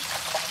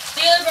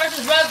 Steelers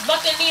versus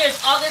Buccaneers,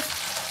 August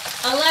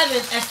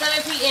 11th at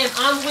 7 p.m.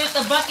 I'm with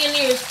the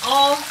Buccaneers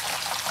all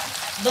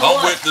the I'm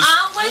way. with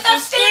the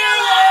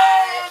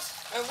Steelers.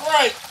 That's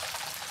right.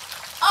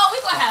 Oh,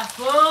 we gonna have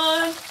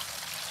fun.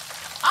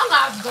 I'm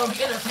not gonna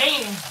be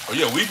entertaining. Oh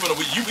yeah,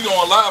 you be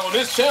going live on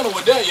this channel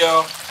with that,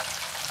 y'all.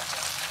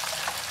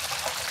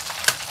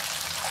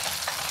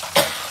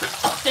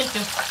 Thank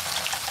you.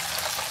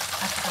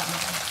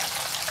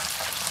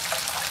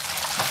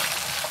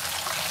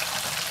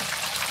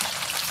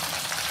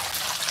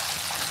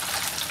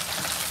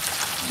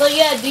 But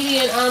yeah, Didi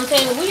and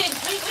Taylor, we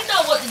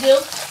know what to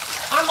do.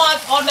 Our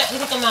moms automatically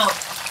took them out.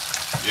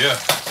 Yeah.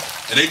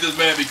 And they just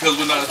mad because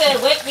we're not. He said,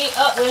 wake me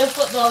up when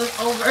football is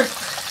over.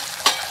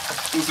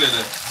 Who said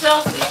that?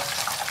 Chelsea.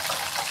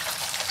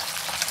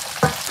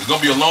 It's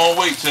gonna be a long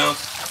wait,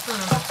 Chelsea.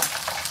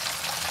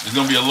 It's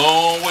gonna be a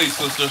long wait,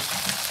 sister.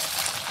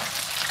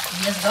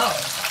 Let's go.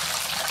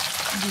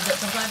 You did that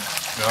somebody?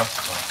 Yeah.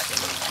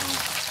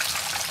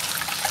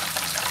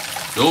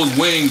 Those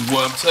wings,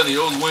 boy, I'm telling you,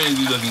 those wings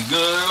be looking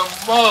good in a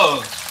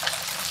mug.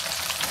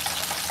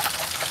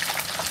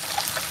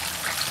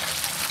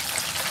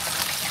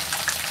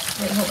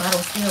 Wait, hope I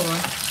don't steal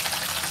one.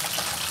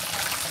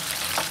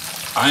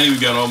 I ain't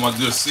even got all my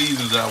good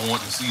seasons that I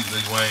want to season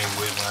these wings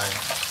with, man.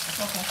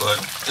 Okay. But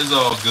it's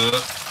all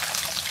good.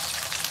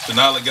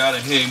 Shanala got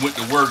in here and went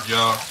to work,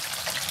 y'all.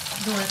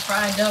 Doing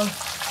fried dough.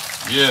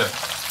 Yeah.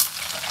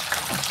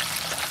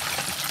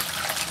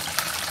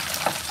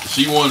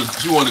 She wanted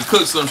to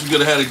cook something. She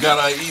could have got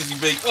our easy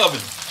bake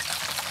oven.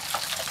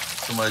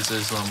 Somebody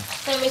said something.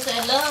 Tammy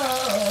said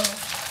love.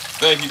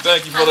 Thank you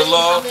for the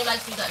love. How many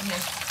likes we got in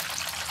here?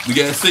 We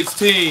got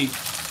 16.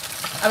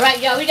 All right,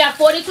 y'all. We got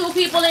 42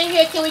 people in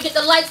here. Can we get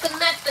the lights to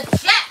match the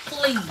chat,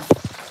 please?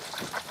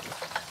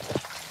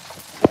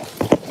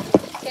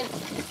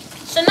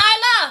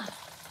 Shanila!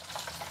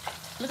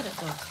 Look at this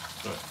one.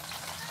 What?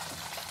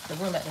 The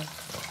room back there.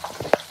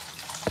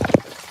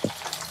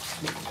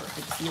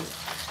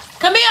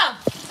 Come here!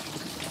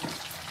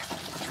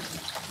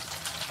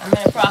 I'm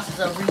in the process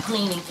of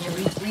re-cleaning and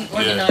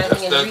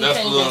reorganizing and repainting. That's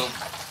the little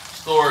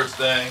storage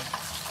thing.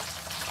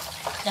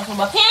 That's what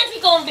my pantry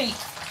gonna be.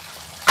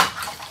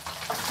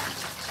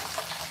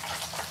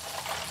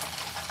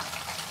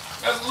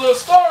 That's a little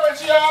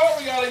storage, y'all.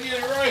 We gotta get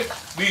it right.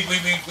 We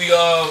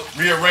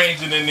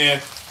rearranging in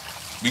there.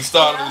 We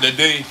started the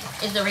day.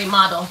 It's the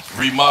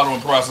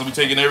remodeling process. We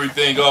taking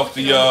everything off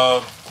the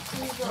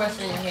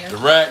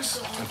racks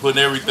and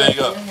putting everything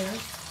up.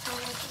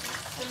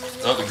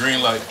 Up the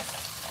green light.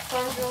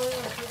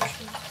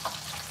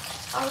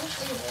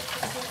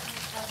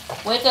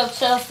 Wake up,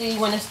 Chelsea,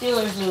 when the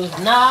Steelers lose.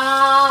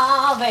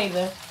 Nah,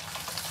 baby.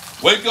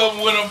 Wake up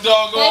when I'm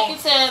doggone. Thank you,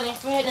 Tammy,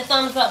 for hitting the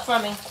thumbs up for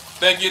me.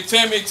 Thank you,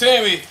 Tammy.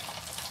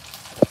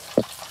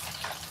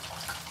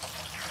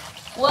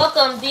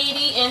 Welcome,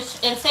 Didi and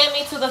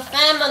Tammy, to the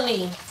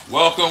family.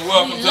 Welcome We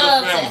to the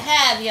love family. to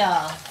have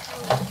y'all.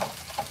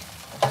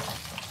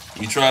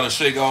 We try to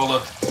shake all the.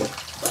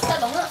 What's that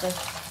behind this?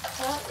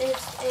 That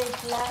is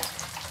a black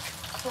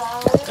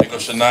flower. There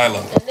goes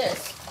Shanila. And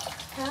this.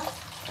 Huh?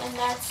 And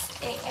that's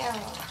an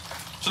arrow.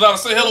 Shanila,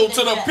 say hello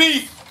to the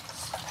peeps.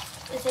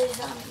 It's a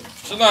zombie.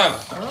 Shanila,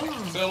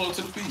 say hello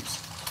to the peeps.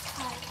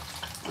 Hi.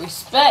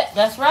 Respect,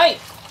 that's right.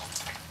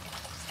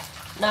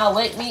 Now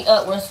wake me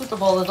up when Super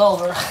Bowl is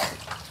over.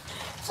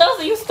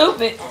 Chelsea, you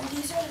stupid. And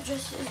these are the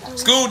dresses.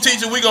 School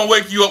teacher, we gonna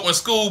wake you up when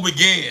school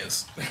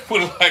begins.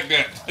 Put it like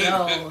that.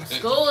 No,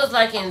 school is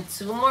like in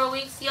 2 more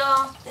weeks,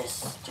 y'all.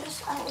 This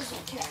dress I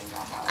wasn't caring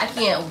about how. I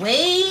can't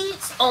wait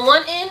on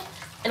one end,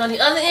 and on the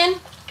other end,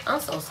 I'm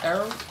so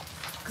scared.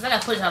 Because I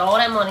got to push out all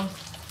that money.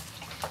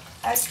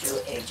 I drew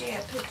AJ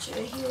a picture.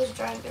 He was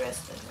drawing the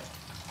rest of it.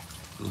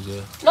 Who's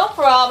that? No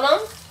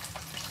problem.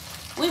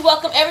 We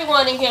welcome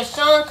everyone in here.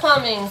 Sean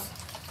Cummings.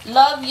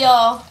 Love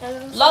y'all.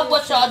 Love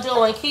what y'all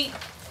doing. Keep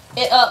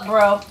it up,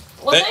 bro.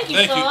 Well, thank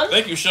you, Sean.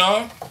 Thank you,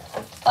 Sean.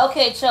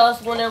 Okay,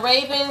 Charles. When the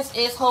Ravens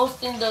is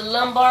hosting the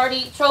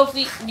Lombardi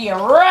Trophy, you're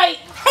right.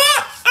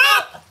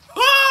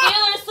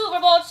 Steelers Super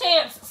Bowl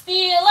champs.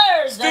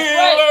 Steelers.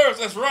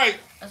 That's right.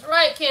 That's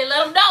right, kid.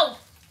 Let them know.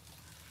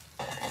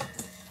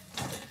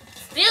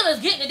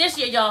 Steelers getting it this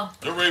year, y'all.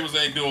 The Ravens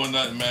ain't doing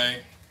nothing, man.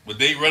 But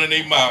they running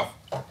their mouth.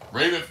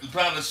 Ravens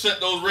trying to shut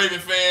those Raven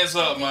fans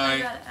up, man. I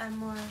gotta add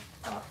more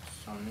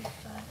thoughts on this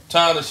side.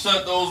 Trying to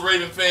shut those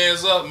Raven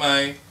fans up,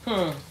 man.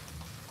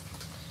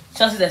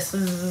 Chelsea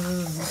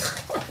says.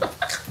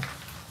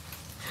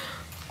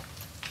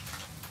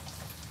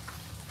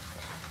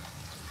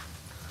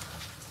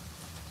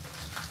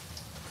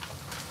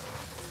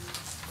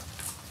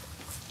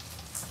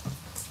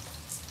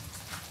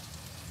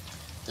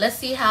 Let's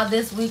see how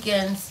this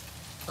weekend's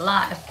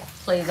live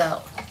plays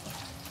out.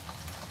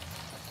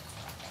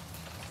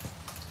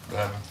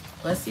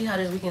 Let's see how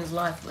this weekend's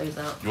live plays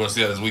out. You want to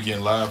see how this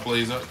weekend live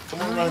plays out?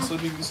 Come on around so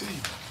people can see.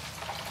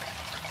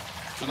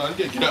 So now you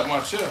gotta get out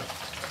my chair.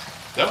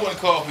 That wasn't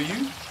called for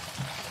you.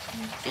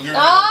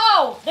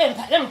 Oh,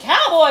 them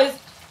Cowboys.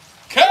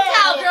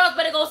 Cowgirls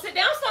better go sit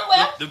down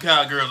somewhere. Them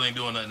cowgirls ain't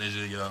doing nothing this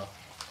year, y'all.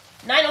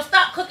 Nino,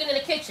 stop cooking in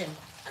the kitchen.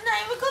 I'm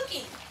not even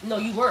cooking. No,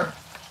 you were.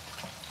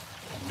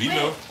 We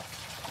know.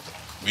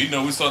 We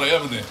know. We saw the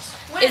evidence.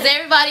 Is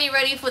everybody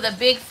ready for the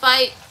big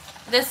fight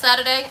this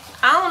Saturday?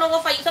 I don't know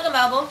what fight you talking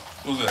about, boo.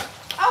 Who's that?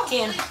 Oh,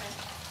 Ken.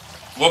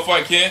 What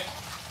fight, Ken?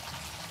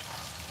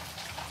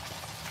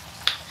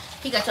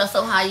 He got y'all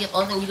so high,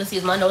 all thing you can see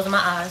is my nose and my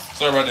eyes.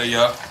 Sorry about that,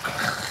 y'all.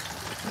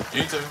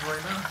 You ain't telling me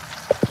right now.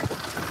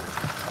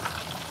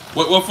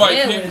 What fight,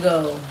 Ken? There we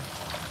go.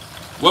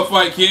 What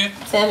fight, Ken?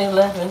 Sammy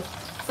laughing.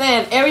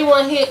 Sam,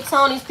 everyone hit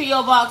Tony's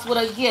P.O. box with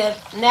a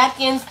gift.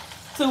 Napkins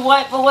to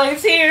wipe away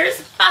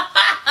tears.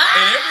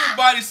 And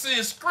everybody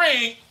said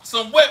scream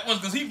some wet ones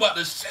because he about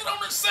to shit on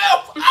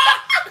himself.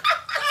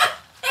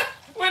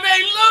 When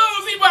they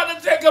lose, he about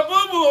to take a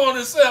boo-boo on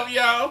himself,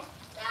 y'all.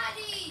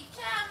 Daddy,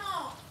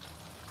 channel.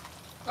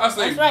 I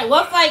say, That's right.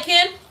 What fight,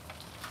 Ken?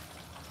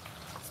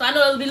 So I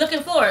know they'll be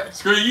looking for it.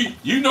 Scream,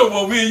 you know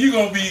what, man, you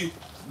gonna be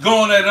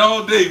going at it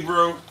all day,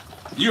 bro.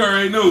 You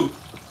already knew.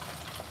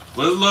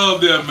 But it's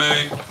love there,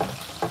 man.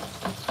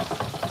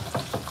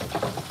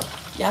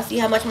 Y'all see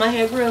how much my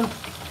hair grew?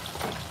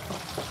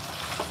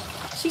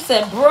 She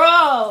said,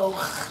 bro,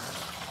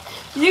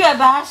 you got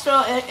Bastro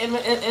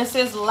and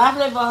sis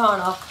laughing at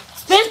behind off.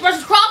 Spence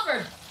versus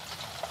Crawford.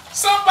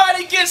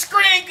 Somebody get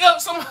Screen up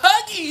some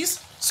huggies.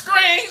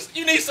 Screens,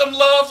 you need some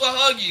loves or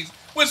huggies.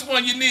 Which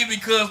one you need?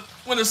 Because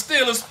when the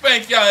Steelers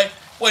spank y'all,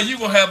 well, you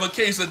gonna have a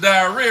case of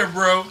diarrhea,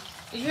 bro.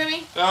 You hear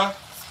me? Huh?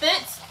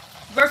 Spence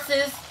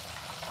versus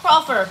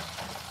Crawford.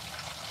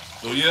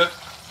 Oh, yeah?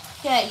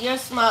 Cat, your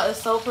smile is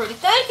so pretty.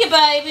 Thank you,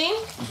 baby.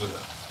 Who's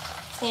that?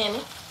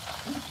 Tammy.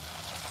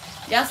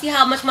 Y'all see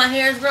how much my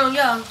hair has grown,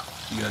 y'all?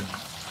 Yeah.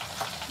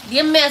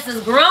 Your mess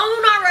is grown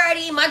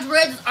already. My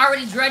dreads is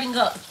already dreading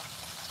up.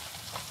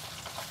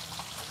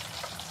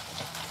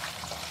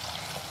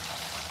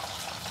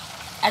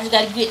 I just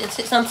gotta get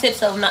some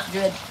tips of not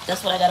dread.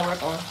 That's what I gotta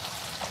work on.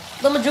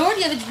 The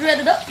majority of it's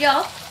dreaded up,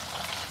 y'all.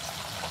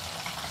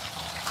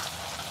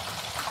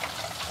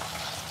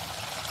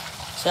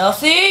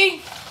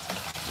 Chelsea.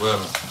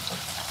 Well.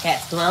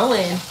 Cat's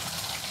glowing.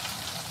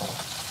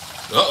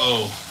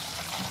 Uh-oh.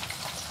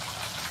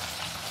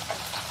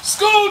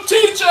 School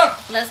teacher!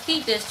 Let's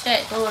keep this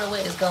chat going the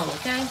way it's going,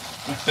 okay?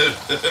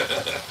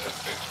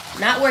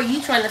 Not where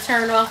you trying to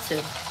turn off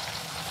to.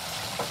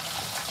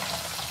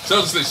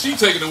 Chelsea said she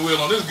taking the wheel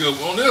on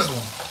this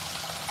one.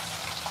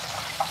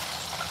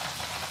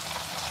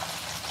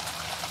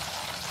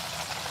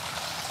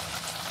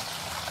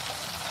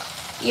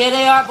 Yeah,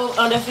 they are both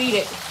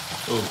undefeated.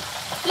 Oh.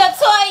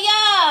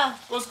 Latoya!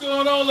 What's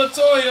going on,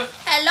 Latoya?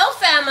 Hello,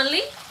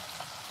 family.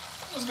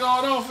 What's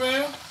going on,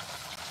 fam?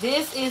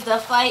 This is the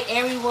fight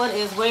everyone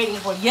is waiting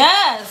for.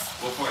 Yes!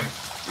 What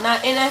fight?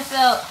 Not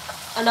NFL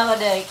another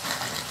day.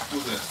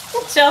 Who's that?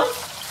 So,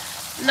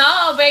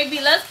 no, baby.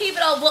 Let's keep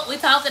it on what we're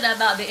talking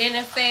about, the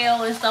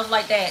NFL and stuff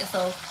like that.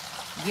 So,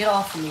 get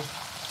off me.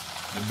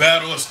 The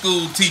battle of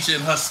school teacher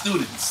and her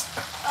students.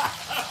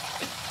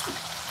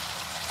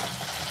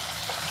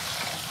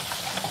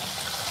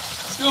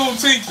 School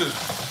teacher.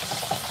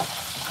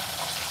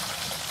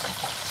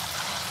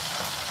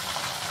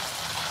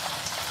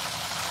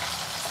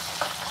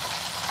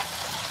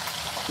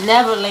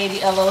 Never,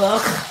 lady, LOL.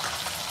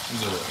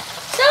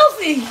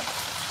 Chelsea!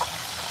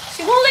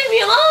 She won't leave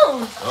me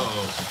alone.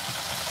 Uh-oh.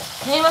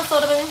 Hey, my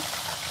soda baby.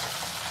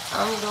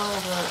 I'm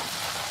doing good.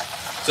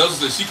 Chelsea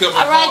said she coming.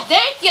 All right,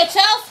 thank you,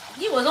 Chelsea.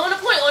 You was on the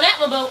point on that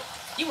one, boo.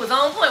 You was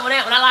on point on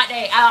that one. I like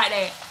that. I like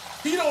that.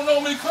 He don't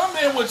normally come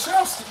in with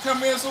Chelsea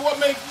come in, so what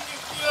make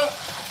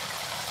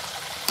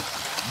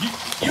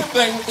you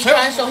think he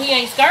trying to show he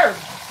ain't scared.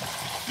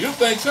 You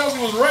think Chelsea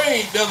was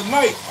rained the other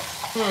night?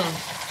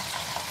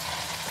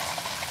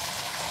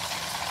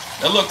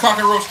 That little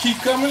cockroach keep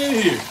coming in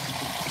here.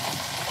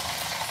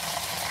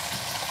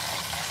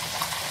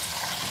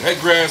 That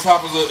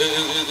grasshopper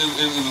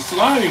is a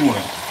slimy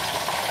one.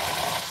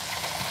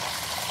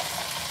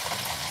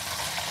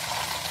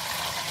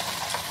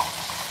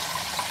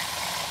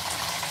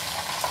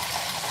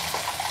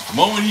 The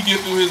moment he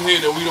gets through his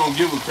head that we don't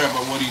give a crap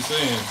about what he's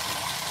saying,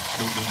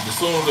 the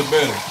sooner the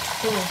better.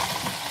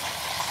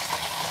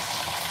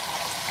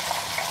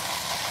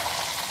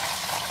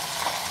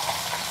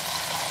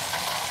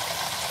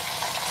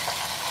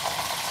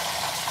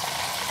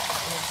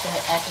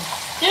 Acting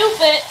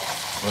stupid.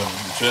 The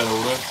chat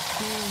over there?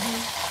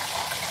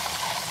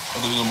 I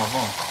think it's on my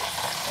phone.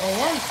 Oh,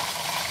 yeah.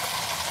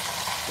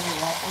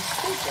 You're acting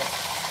stupid.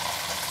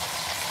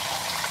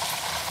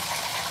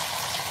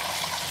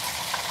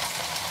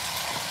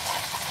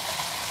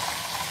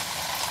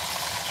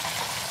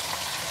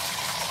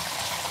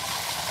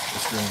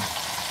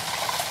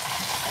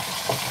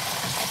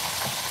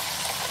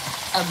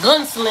 A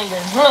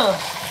gunslinger, huh?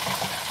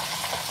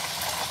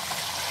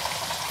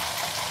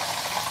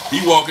 He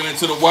walking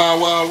into the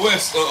wild, wild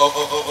west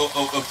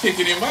of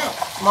kicking him out.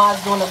 Ma's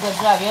doing a good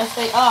job. Yes,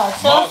 they are.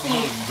 Chelsea,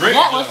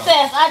 that was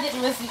fast. I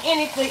didn't listen to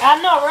anything. I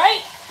know,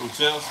 right? Who,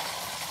 Chelsea?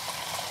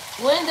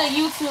 When the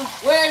YouTube,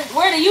 where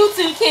the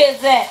YouTube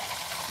kids at?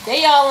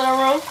 They all in a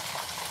room.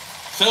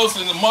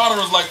 Chelsea and the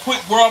moderators like,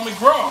 quick, grow me,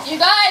 grow. You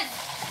guys.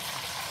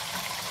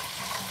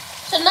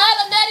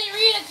 Shanila, Nettie,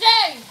 Rita,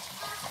 Jay.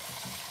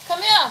 Come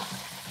here.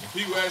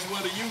 People ask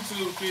where the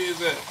YouTube kids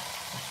at.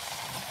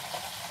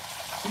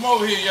 Come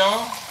over here,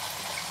 y'all.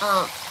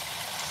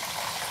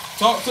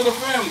 Talk to the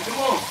family.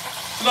 Come on.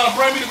 So now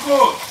bring me the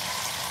cord.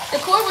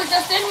 The cord was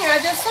just in here. I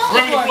just saw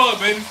bring the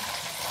cord. Bring me the plug, baby.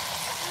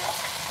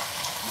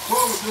 The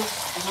cord was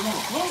just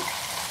another plug.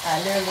 I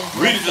literally.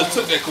 Rita just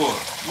took that cord.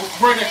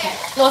 Bring that cord.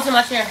 Go to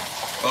my chair.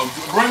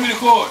 Bring me the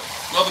cord.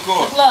 Another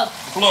cord. The plug.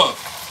 The plug.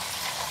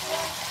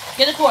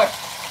 Get the cord.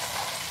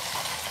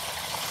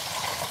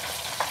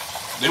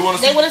 They want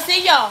to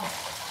see y'all.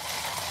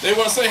 They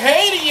want to say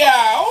hey to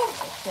y'all.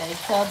 Okay,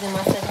 tell them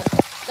I said hello.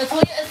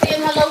 Latoya is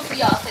saying hello to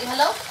y'all. Say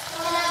hello.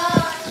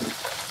 Hello.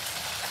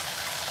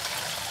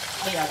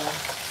 Here y'all go.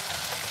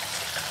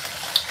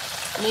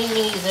 Me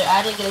neither.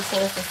 I didn't get a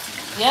chance to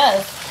see.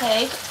 Yes.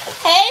 Okay.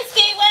 Hey,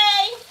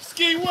 Skiway.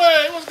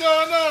 Skiway, what's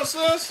going on,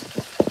 sis?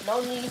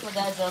 No need for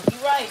that junk. You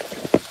right.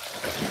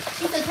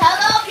 She says,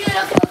 hello,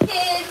 beautiful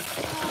kids.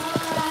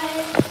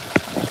 Hi.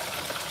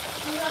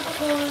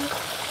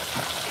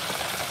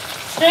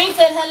 String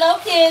said hello,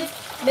 kids.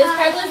 Miss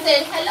Kirkland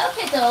said, hello,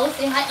 kiddos.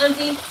 Say hi,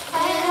 Auntie.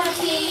 Hi,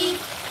 Auntie.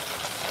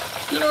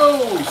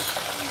 Kiddos.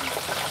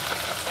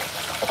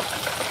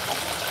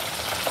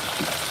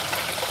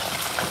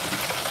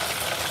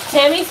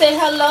 Tammy said,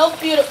 hello,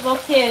 beautiful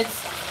kids.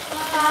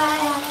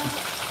 Hi.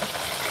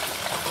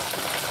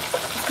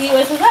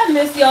 Skiway says, I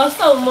miss y'all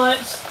so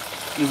much.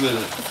 Who's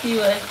that?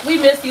 Skiway. We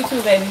miss you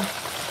too, baby.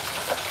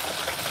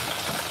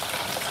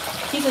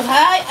 He says,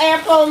 hi,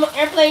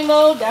 airplane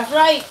mode. That's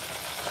right.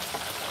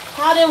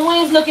 How them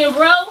wings looking,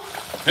 bro?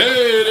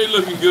 Hey, they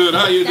looking good.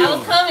 How you doing? That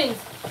was Cummings.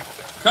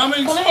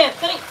 Cummings?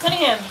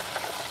 Cunningham.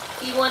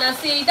 You wanna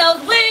see those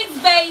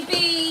wings,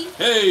 baby?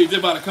 Hey, they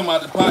about to come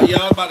out the pot.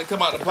 Y'all about to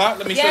come out the pot.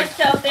 Let me see. Yes,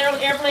 Chelsea, they're on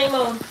airplane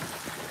mode.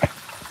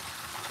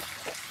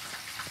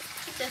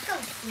 That's so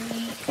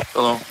sweet.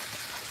 Hello.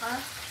 Huh?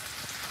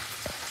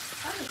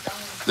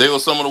 They were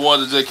some of the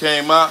ones that just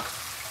came out.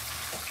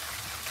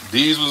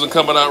 These wasn't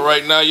coming out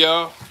right now,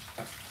 y'all.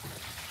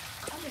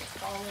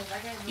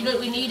 You know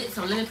what we needed?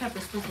 Some lemon pepper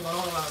sprinkled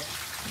all around.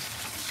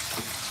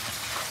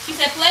 She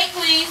said, plate,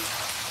 please.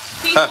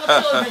 Peaceful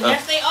children.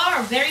 Yes, they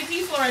are. Very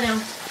peaceful right now.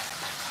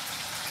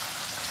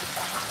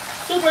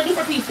 Super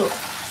duper peaceful.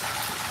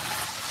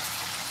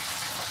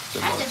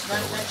 I just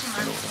love that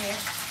tomato hair.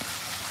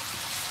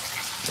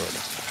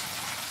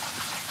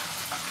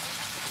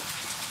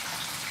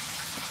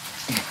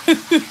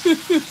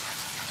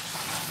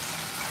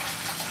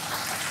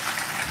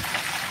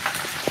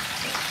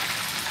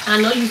 I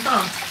know you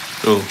saw.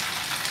 Cool.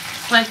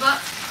 Like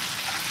what?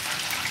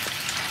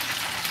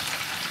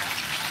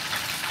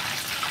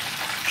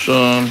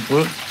 Sean,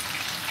 what?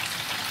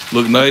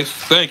 Look nice.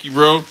 Thank you,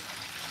 bro.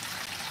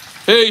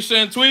 Hey,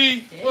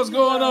 Shantui. What's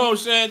going on,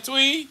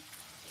 Shantui?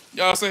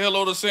 Y'all say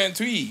hello to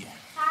Shantui.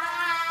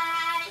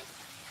 Hi.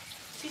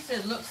 She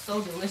said, looks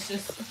so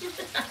delicious.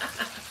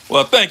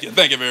 Well, thank you.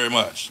 Thank you very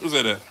much. Who's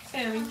that?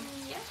 Tammy.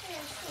 Yes,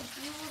 it's so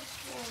beautiful.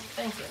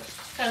 Thank you.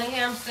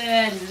 Cunningham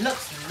said,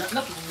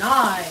 looking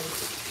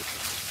nice.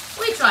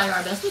 We tried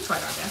our best. We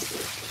tried our best.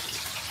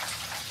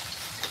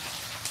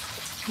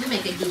 We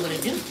make it do what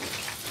it do.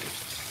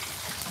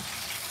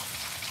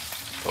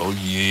 Oh,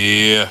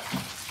 yeah.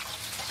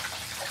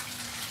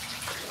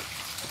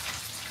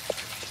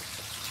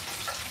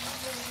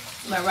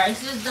 My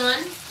rice is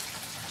done.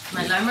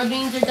 My lima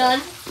beans are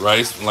done.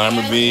 Rice,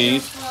 lima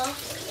beans.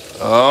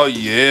 Oh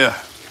yeah.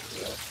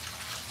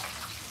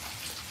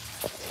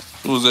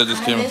 Who was that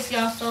just came? I miss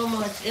y'all so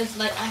much. It's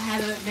like I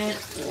haven't been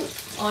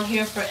on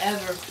here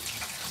forever.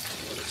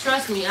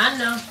 Trust me, I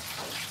know.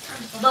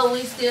 But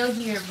we still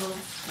here, boo.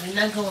 We're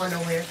not going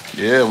nowhere.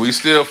 Yeah, we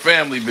still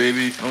family,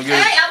 baby. Don't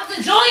get Hey, I was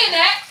enjoying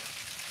that.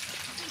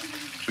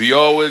 We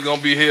always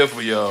gonna be here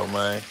for y'all,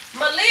 man.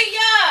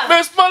 Malia!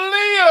 Miss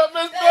Malia,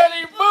 Miss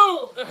Betty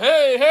Boo.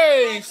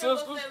 Hey,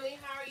 sisters. Family,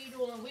 how are you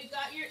doing? We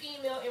got your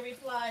email and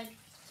replied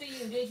to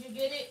you. Did you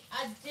get it?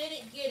 I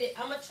didn't get it.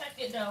 I'm gonna check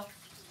it though.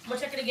 I'm gonna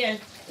check it again.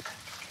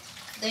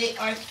 They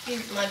are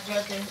cute. My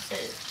brother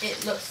says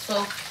it looks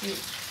so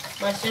cute.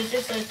 My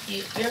sister's so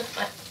cute.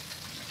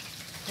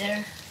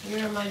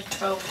 You're my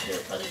brother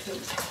too.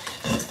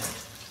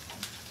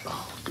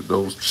 Oh, look at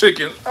those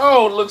chickens.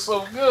 Oh, it looks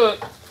so good.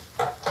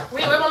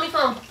 Where mommy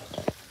from?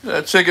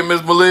 That chicken,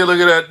 Miss Malia, look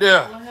at that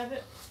there. Do I have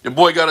it? Your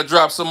boy got to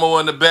drop some more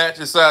in the batch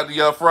inside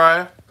the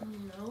fryer.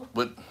 No.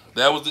 But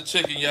that was the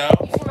chicken, y'all.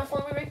 You see my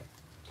phone, Riri?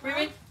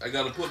 Riri? I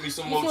got to put me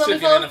some more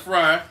chicken in the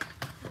fryer.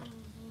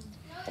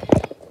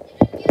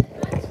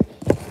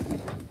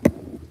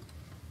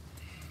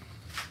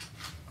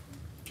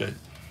 Okay.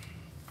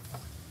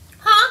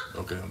 Huh?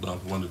 Okay, I'm done.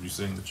 When did you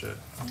sing the chat?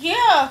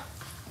 Yeah.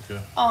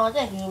 Okay. Oh,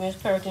 thank you, Miss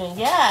Perkins.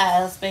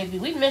 Yes, baby.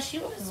 We miss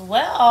you as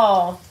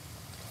well.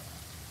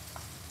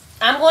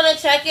 I'm gonna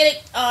check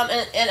it.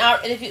 And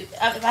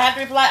if I have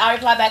to reply, I'll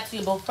reply back to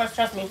you. But first,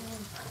 trust me.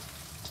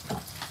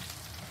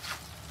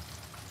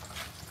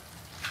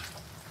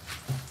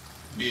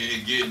 Yeah,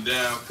 getting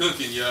down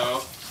cooking,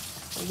 y'all.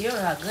 You know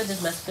how good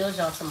this mess feels,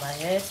 y'all, to my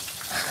head.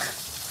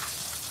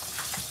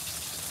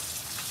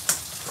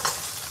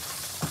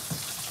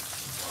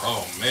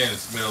 Oh man, it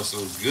smells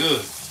so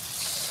good.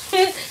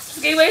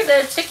 Get ready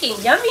for the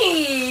chicken.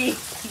 Yummy.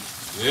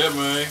 Yeah,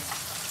 man.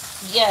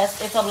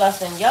 Yes, it's a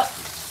blessing. Yep.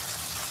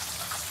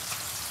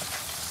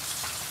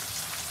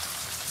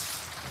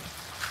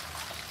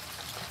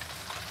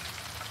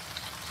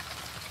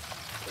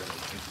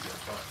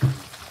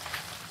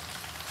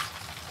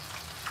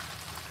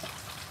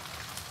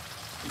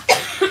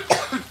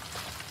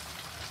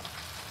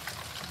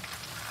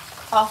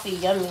 Coffee,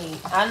 yummy.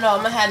 I know,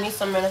 I'm gonna have me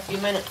some in a few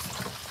minutes.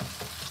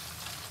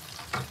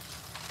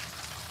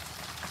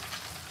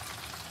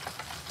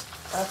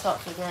 I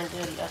talked to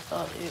Granddaddy. I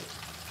thought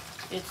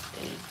it's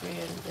a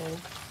granddaddy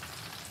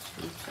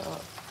to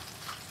talk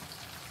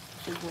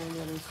to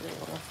Granddaddy today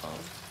on the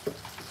phone.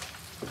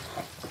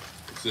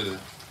 Sit it.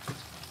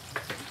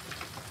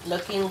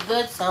 Looking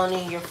good,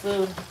 Sony. Your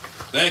food.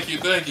 Thank you,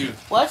 thank you.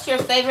 What's your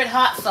favorite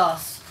hot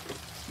sauce?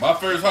 My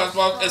favorite hot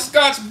sauce is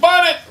Scotch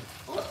Bonnet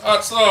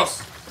hot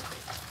sauce.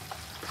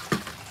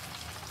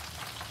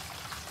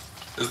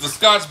 It's the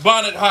Scotch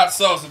Bonnet hot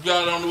sauce. If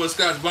y'all don't know what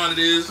Scotch Bonnet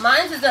is.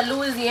 Mine's is the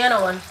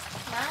Louisiana one.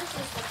 Mine's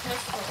just the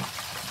crystal.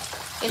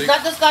 It's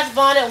not the Scotch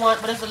Bonnet one,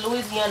 but it's the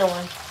Louisiana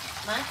one.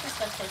 Mine's just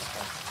the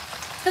crystal.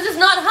 Because it's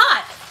not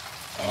hot.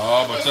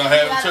 Oh, but y'all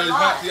have it turned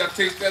hot. Y'all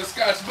taste that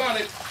Scotch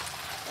Bonnet.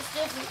 It's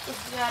different if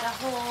you got a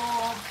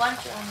whole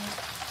bunch on it.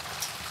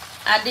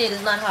 I did.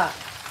 It's not hot.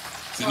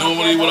 See,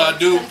 normally what I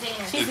do.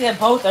 She said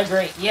both are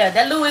great. Yeah,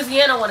 that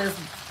Louisiana one is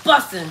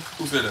busting.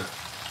 Who said that?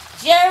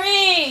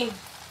 Jerry!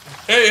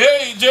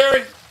 Hey,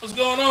 Jerry. What's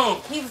going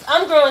on?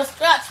 I'm growing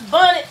Scotch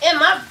Bonnet in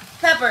my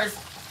peppers.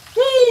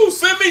 Woo!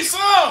 Send me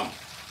some.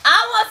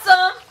 I want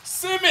some.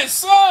 Send me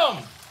some.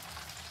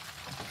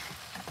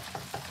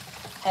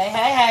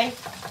 Hey.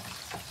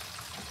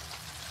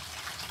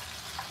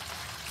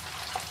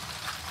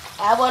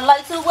 I would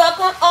like to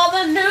welcome all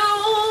the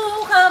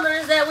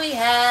newcomers that we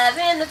have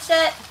in the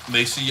chat.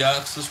 Make sure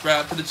y'all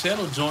subscribe to the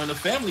channel. Join the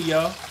family,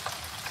 y'all.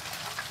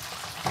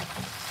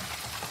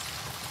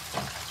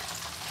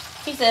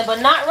 He said, but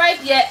not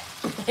ripe yet.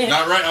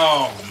 Not right.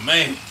 Oh,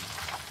 man.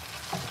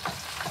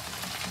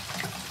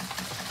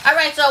 All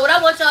right, y'all. What I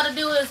want y'all to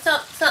do is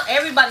tell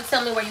everybody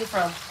tell me where you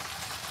from.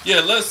 Yeah,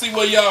 let's see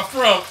where y'all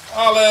from.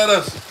 Holla at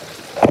us.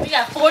 We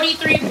got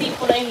 43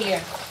 people in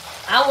here.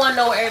 I want to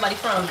know where everybody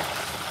from.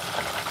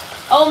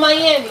 Oh,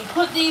 Miami.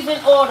 Put these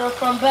in order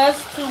from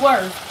best to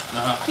worst.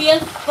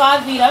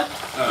 PS5 Vita,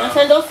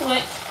 Nintendo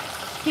Switch,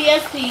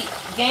 PSP,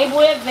 Game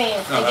Boy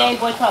Advance, and Game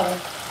Boy Color.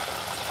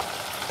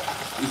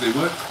 You say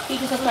what? He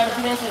just started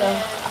to mention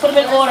them. Put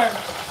them in order.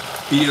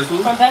 PS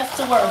who? From best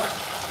to worst.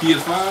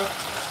 PS5?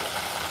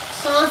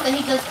 Sean said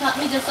he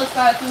just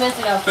subscribed 2 minutes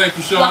ago. Thank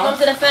you, Sean. Welcome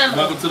to the family.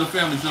 Welcome to the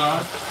family,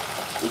 Sean.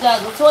 We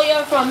got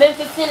Latoya from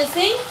Memphis,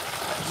 Tennessee.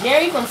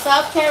 Jerry from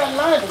South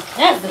Carolina, the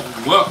desert.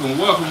 Welcome,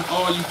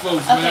 all you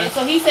folks, man. Okay,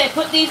 so he said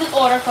put these in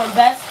order from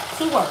best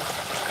to worst.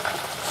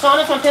 Sean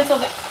is from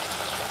Pennsylvania.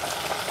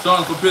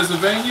 Sean from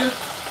Pennsylvania?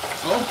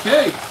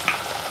 Okay.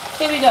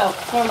 Here we go.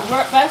 From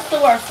best to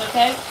worst,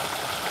 okay?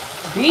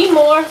 Be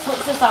more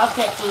switch to South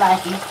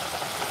Carolina.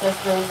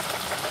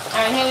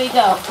 Alright, here we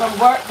go. From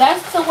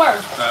best to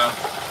worst.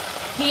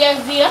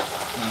 PS Vita,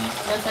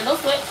 Nintendo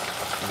Switch,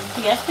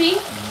 PSP,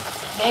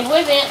 Game Boy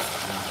Advance,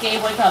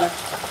 Game Boy Color.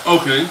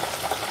 Okay.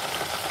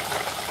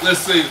 let's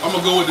say I'm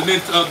gonna go with the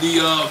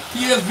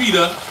PS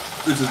Vita,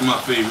 which is my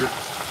favorite.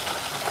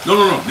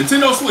 No,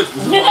 Nintendo Switch,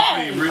 which is my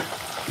favorite.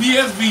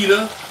 PS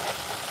Vita.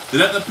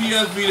 Then after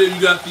PS Vita,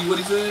 you got the what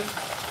he said?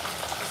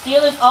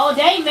 Steelers all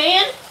day,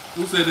 man.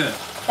 Who said that?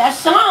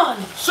 That's Sean.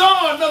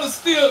 Sean, another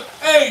Steelers.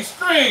 Hey,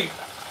 String,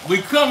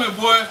 we coming,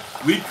 boy.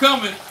 We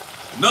coming.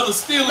 Another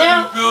Steelers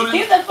in the building.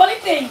 Here's the funny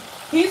thing.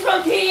 He's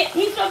from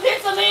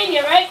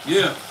Pennsylvania, right?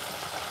 Yeah.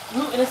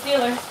 Rooting the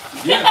Steelers.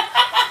 Yeah.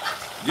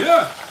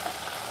 Yeah.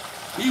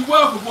 He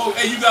welcome, boy.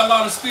 Hey, you got a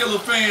lot of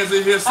Steelers fans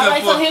in here. All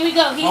right, so here we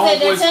go. He said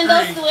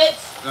Nintendo Switch.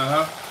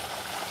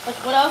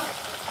 What else?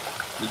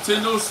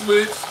 Nintendo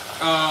Switch.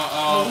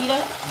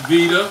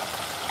 Vita.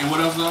 And what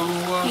else?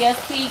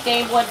 PSP,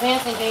 Game Boy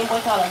Advance, and Game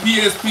Boy Color.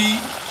 PSP,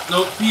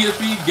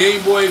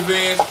 Game Boy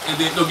Advance, and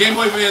then Game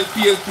Boy Advance,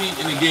 PSP,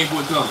 and then Game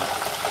Boy Color.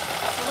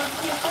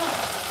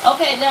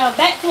 Okay, now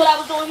back to what I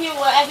was doing here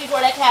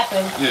before that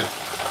happened. Yeah.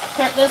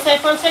 Let's say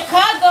from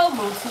Chicago,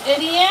 move to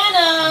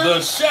Indiana.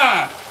 The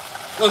Shy.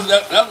 That's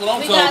what I'm talking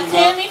about. We got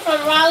Tammy from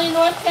Raleigh,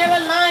 North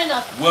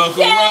Carolina.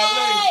 Welcome,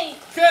 Raleigh.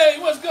 Kay,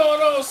 what's going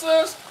on,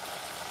 sis?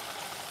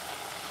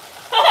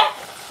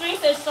 Street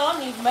says Sean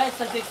needs meds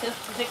to fix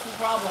his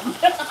problem.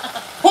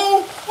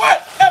 Who?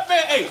 What? That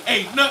man,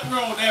 hey, nothing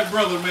wrong with that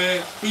brother,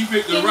 man. He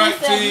picked the right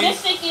team.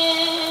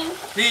 Michigan.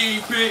 He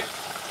picked.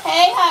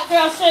 Hey, hot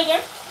girl sugar.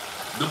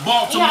 The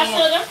Baltimore.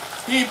 Sugar.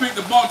 He picked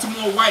the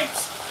Baltimore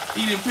Whites.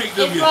 He didn't pick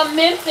them yet. From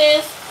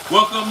Memphis.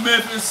 Welcome,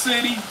 Memphis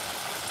City.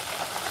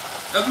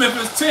 That's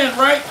Memphis 10,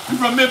 right? You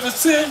from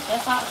Memphis 10?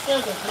 That's hot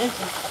sugar,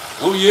 Memphis.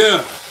 Oh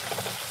yeah.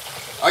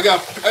 I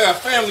got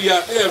family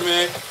out there,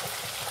 man.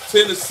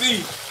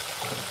 Tennessee.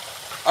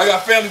 I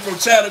got family from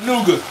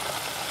Chattanooga,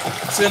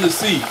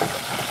 Tennessee.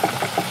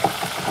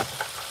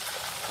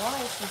 Why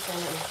is she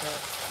saying that?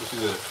 What she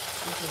said?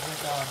 This is her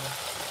daughter.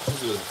 What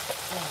she said?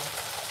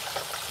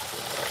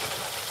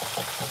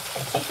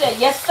 She said,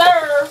 yes,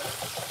 sir.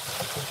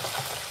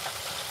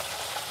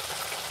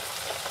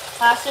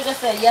 Hot sugar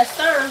said, yes,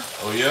 sir.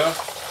 Oh, yeah?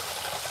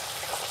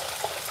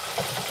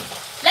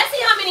 Let's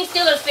see how many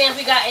Steelers fans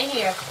we got in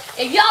here.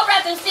 If y'all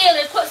rapping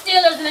Steelers, put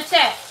Steelers in the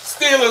chat.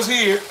 Steelers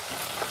here.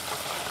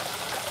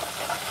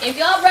 If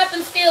y'all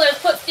repping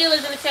Steelers, put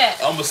Steelers in the chat.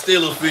 I'm a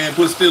Steelers fan.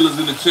 Put Steelers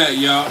in the chat,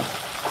 y'all.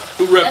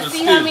 Who repping Steelers? Let's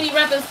see how many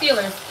repping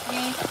Steelers.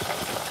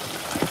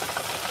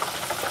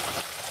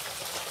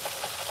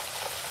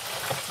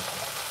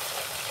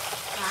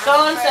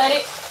 Sean said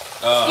it.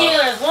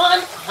 Steelers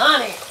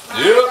 100.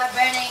 Yep.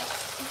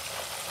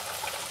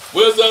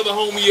 Where's the other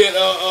homie at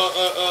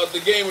the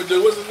gamer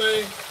dude? What's his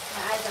name?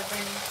 My eyes are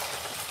burning.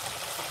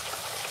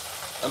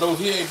 I know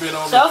he ain't been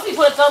on. Chelsea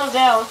put thumbs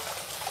down.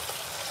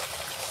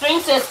 String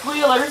says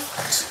squealers.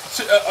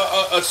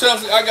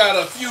 Chelsea, I got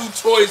a few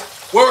choice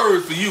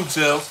words for you,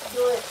 Chelsea.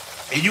 Do it.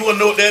 And you wanna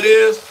know what that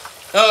is?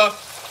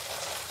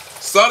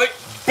 Sonic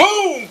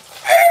boom!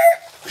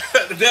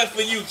 That's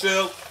for you,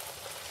 Chelsea.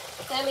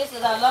 Tammy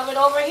says, I love it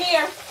over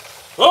here.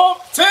 Oh,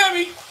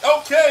 Tammy!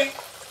 Okay.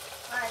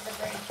 My eyes are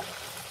burning.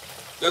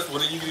 That's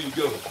where you need to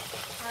go.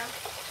 Huh?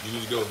 You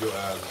need to go with your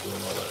eyes and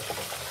doing all that.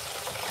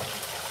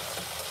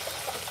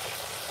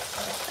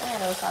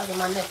 I was talking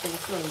my neck is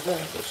feeling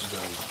good. What she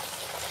done?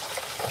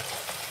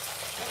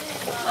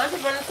 Mine's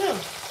burning too.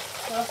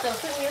 So I'm still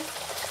sitting here.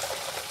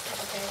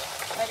 It's okay.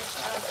 I just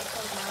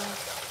close my eyes.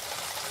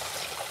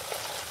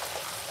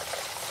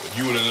 If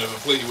you would have never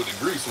played with the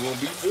grease, you won't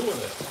be doing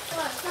that.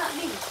 Oh, it's not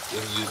me. This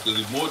is just because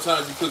the more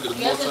times you cook it, the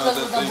more Yes, times because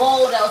it was a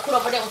bowl that was put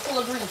over there was full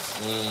of grease.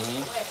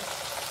 Mm-hmm.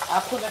 I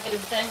put back in the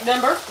thing.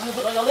 Remember? You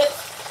put it on your lips.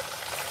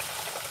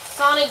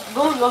 Sonic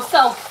boom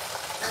yourself.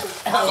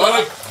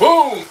 Sonic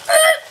boom!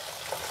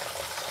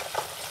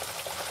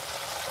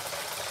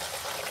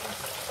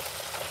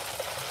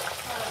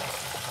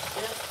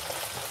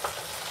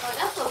 Oh,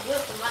 that's so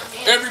good for my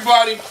hand.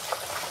 Everybody,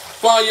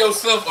 find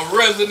yourself a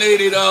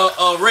resonated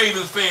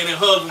Ravens fan and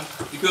hug them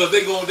because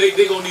they gonna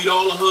need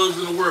all the hugs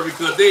in the world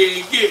because they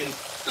ain't getting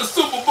the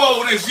Super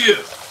Bowl this year.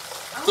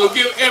 So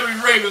give every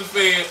Ravens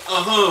fan a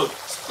hug,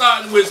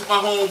 starting with my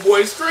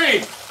homeboy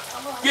String.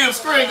 Give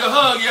String a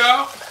hug,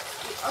 y'all.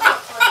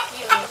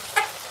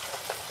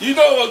 You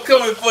know what's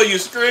coming for you,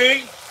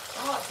 String.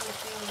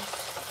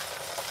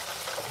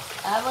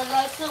 I would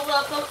like to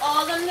welcome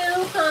all the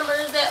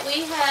newcomers that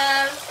we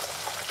have.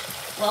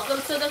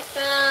 Welcome to the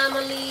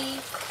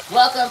family.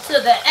 Welcome to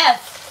the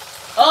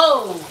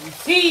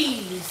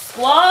FOT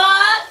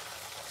squad.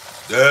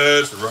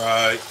 That's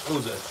right.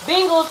 Who's that?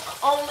 Bengals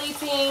only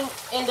team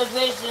in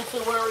division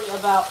to worry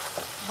about.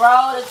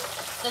 Brown and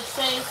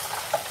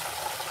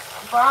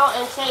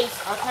Chase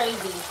are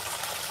crazy.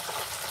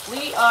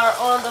 We are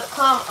on the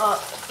come up.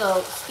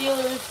 So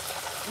Steelers,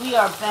 we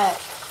are back.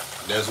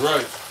 That's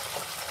right.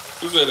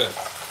 Who said that?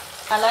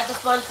 I like the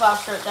SpongeBob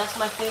shirt. That's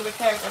my favorite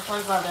character,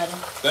 SpongeBob, Daddy.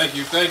 Thank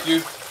you. Thank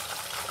you,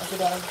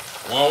 Daddy.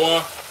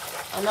 Wawa.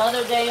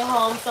 Another day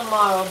home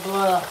tomorrow,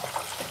 bruh.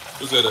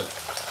 Who said that?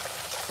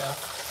 So,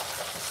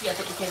 she got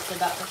to take the kids to the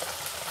doctor.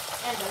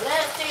 And the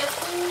last day of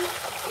school,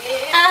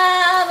 yeah.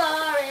 I've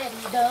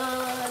already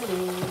done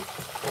it.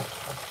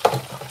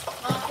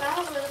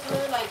 Flowers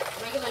look like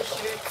regular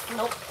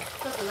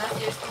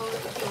is cool. You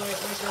can wear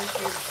regular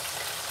shirt.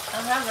 I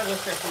don't have regular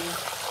shirt for you.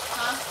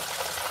 Huh?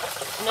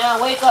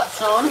 Now wake up,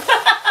 Sean.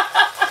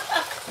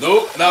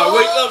 Nope. Now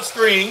wake up,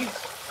 scream.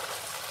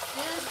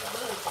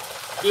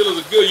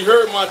 Feelings are good. You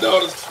heard my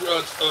daughter's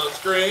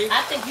scream.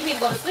 I think you need to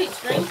go to sleep,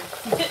 scream.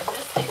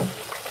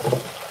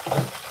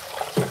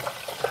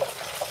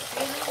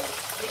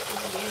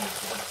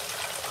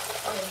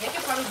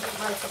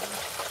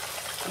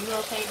 You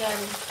okay,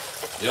 Daddy?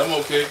 Yeah, I'm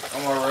okay.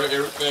 I'm alright.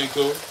 Everything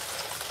cool.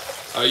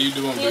 How you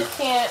doing, baby? Kids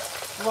can't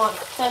want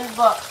 $10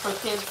 for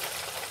kids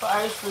for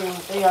ice cream.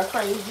 They are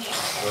crazy.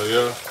 Oh,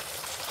 yeah?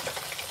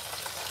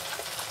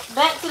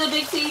 Back to the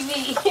big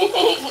TV.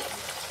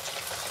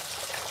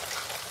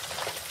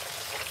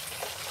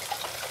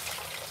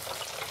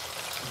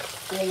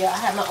 Yeah, I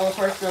have my own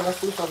personal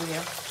masseuse over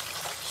here.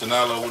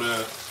 Chanel over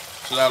there.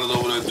 Chanel's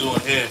over there doing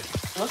hair.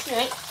 No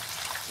shit.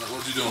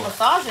 What you doing?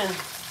 Massaging.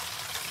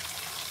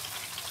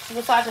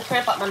 Massaging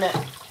cramp up my neck.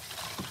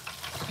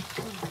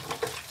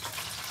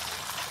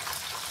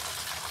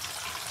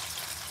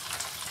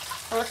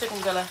 How much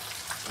chicken, Gilla?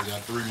 I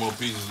got 3 more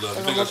pieces left.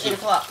 It's almost 8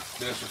 o'clock.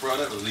 I should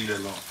probably have to leave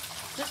that long.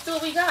 Just do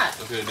what we got.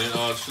 Okay, then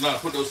Chanel,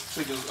 put those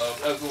chickens.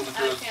 That's what the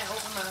I can't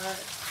open my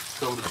eyes.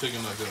 Cover the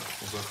chicken like that.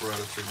 Once I fry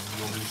the chicken, you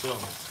gonna do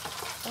something.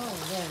 Oh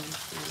yeah, you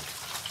see.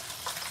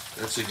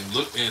 That chicken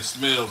look and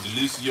smell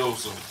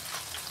delicioso.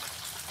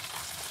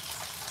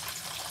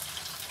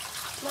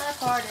 My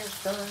part is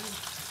done.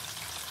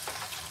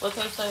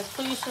 Okay, so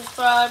please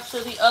subscribe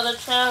to the other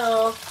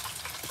channel.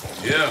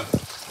 Yeah.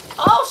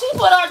 Oh, she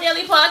put our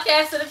daily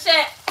podcast in the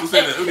chat. Who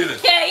said that? Who did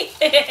that? Kate.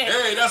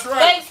 Hey, that's right.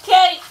 Thanks,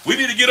 Kate. We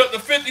need to get up to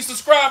 50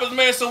 subscribers,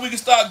 man, so we can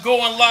start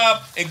going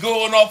live and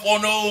going off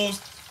on those,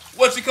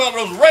 what you call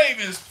those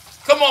ravens.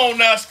 Come on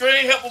now,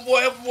 Screen. Help a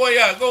boy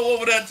out. Go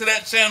over there to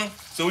that channel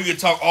so we can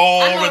talk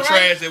all the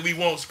trash that we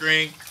want,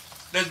 Screen.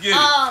 Let's get it.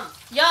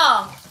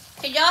 Y'all,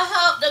 can y'all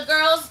help the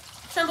girls,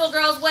 Trimble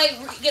Girls Way,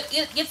 get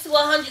to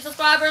 100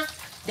 subscribers?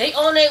 They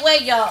on their way,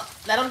 y'all.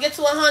 Let them get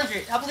to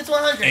 100. Help them get to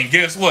 100. And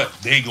guess what?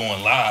 They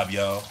going live,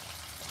 y'all.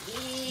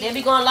 They'll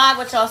be going live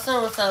with y'all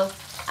soon, so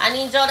I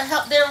need y'all to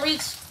help them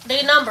reach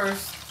their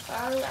numbers.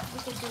 We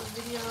could do a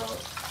video.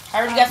 I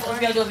already got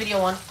something to do a video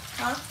on.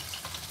 Huh?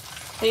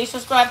 Please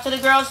subscribe to the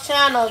girls'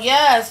 channel.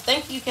 Yes,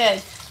 thank you,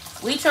 Kay.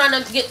 We trying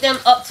to get them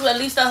up to at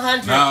least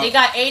 100. Now, they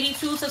got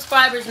 82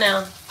 subscribers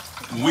now.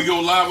 When we go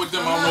live with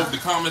them, I don't know if the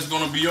comments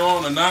going to be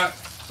on or not.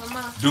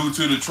 Due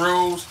to the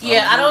trolls.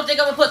 Yeah, I don't think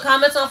I'm going to put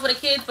comments on for the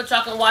kids, but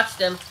y'all can watch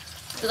them.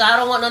 Because I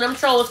don't want none of them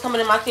trolls coming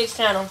in my kids'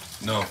 channel.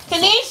 No.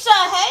 Kanisha,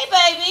 hey,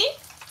 baby.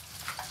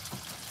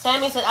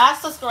 Sammy said, I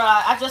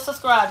just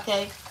subscribed,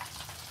 Kay.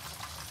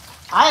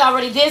 I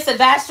already did, said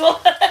Bashful.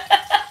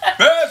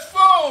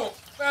 Bashful!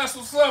 That's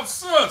what's up,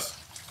 sis.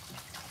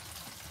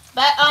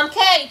 But,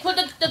 Kay, put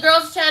the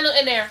girls' channel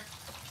in there.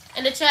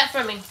 In the chat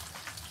for me.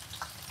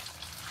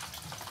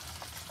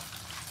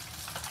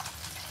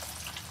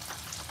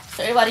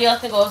 So everybody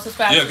else can go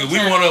subscribe. Yeah, because we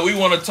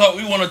want to talk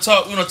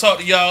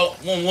to y'all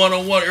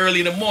one-on-one early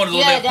in the morning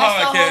on that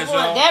podcast,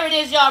 y'all. There it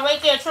is, y'all,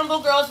 right there, Trimble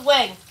Girls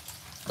Way.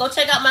 Go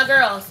check out my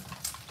girls.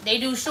 They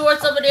do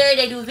shorts over there.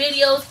 They do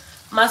videos.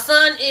 My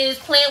son is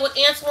playing with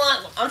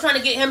Antoine. I'm trying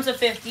to get him to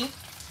 50,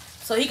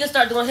 so he can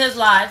start doing his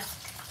lives.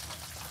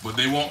 But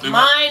they won't.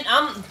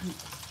 I'm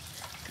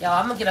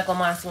gonna get back on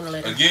mine sooner or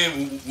later.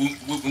 Again,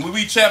 when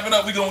we chop it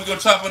up, we gonna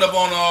chop it up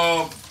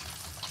on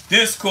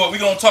Discord. We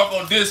gonna talk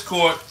on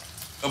Discord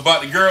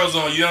about the girls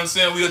on. You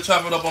understand? We gonna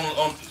chop it up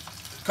on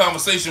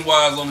conversation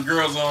wise on the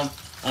girls on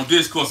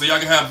Discord, so y'all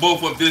can have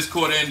both of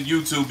Discord and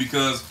YouTube,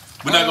 because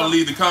we're not gonna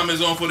leave the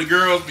comments on for the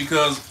girls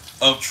because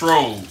of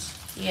trolls.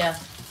 Yeah.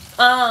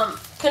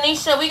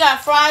 Kanisha, we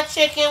got fried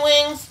chicken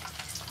wings.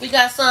 We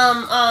got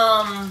some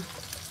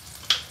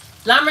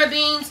lima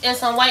beans and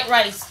some white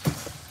rice.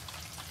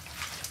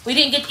 We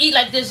didn't get to eat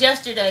like this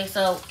yesterday,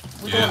 so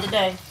we're doing it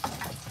today.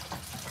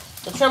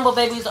 The Trimble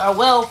babies are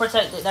well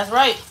protected. That's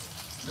right.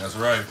 That's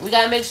right. We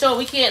gotta make sure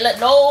we can't let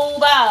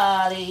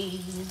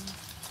nobody.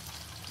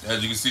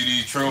 As you can see,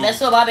 these trolls.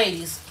 Mess up our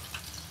babies.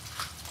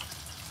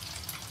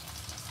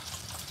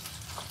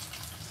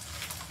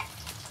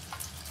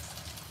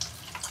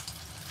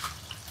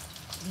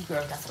 This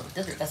girl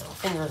got some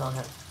fingers on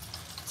her.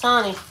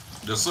 Tony.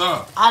 Yes,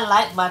 sir. I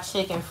like my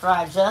chicken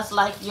fried just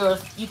like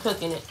yours. You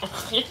cooking it.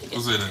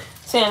 What's in it?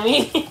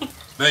 Tammy.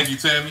 Thank you,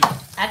 Tammy.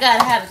 I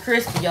gotta have it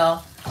crispy,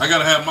 y'all. I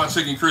gotta have my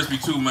chicken crispy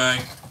too,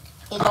 man.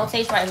 It don't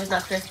taste right if it's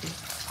not crispy.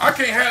 I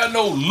can't have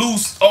no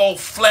loose, all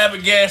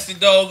flabbergasted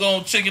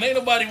doggone chicken. Ain't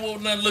nobody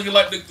want nothing looking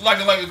like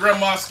a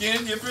grandma's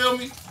skin. You feel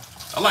me?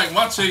 I like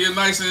my chicken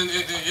nice and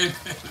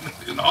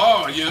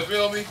hard. You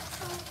feel me?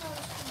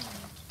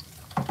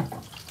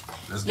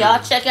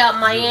 Y'all check out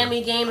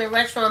Miami Game and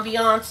Retro and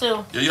Beyond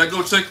too. Yeah, y'all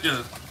go check.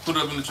 Yeah, put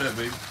it up in the chat,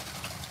 baby.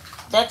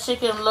 That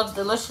chicken looks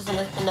delicious in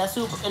that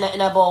soup in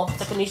that bowl.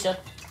 To Kanisha.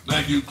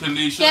 Thank you,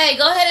 Kanisha. Okay,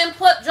 go ahead and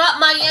drop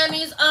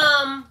Miami's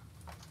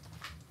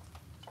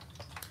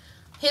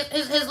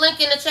his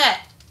link in the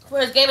chat for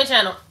his gaming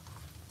channel.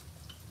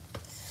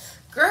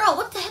 Girl,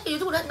 what the heck are you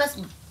doing? That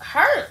must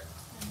hurt.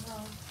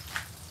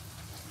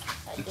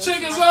 The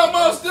chicken's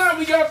almost done.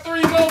 We got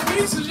 3 more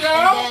pieces,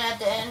 y'all. And then at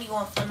the end, you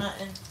won't feel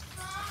nothing.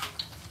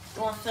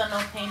 You won't feel no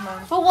pain,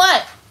 Mom. For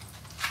what?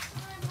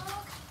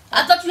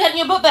 I thought you had in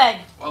your book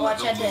bag.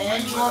 Watch at the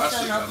end, you won't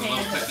feel no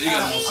pain. They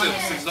got more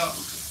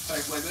 $6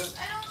 packs like that.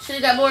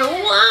 Should've got more than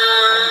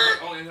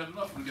one. Only had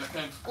enough. We got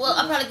plenty. Well,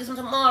 I'll probably get some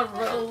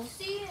tomorrow.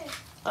 See it.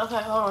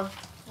 Okay, hold on.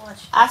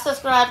 Watch. I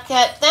subscribed,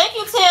 Kat. Thank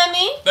you,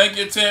 Tammy. Thank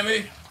you,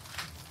 Tammy.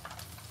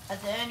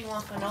 At the end, you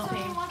won't feel no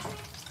pain.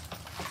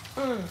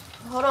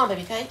 Hold on,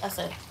 baby, okay? I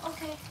said.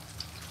 Okay.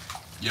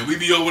 Yeah, we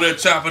be over there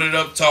chopping it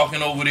up,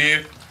 talking over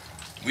there.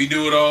 We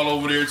do it all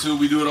over there, too.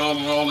 We do it all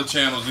on all the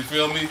channels. You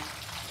feel me?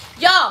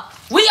 Y'all,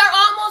 we are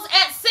almost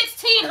at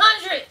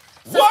 1,600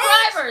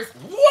 subscribers.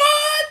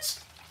 What?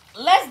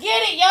 Let's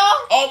get it,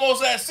 y'all.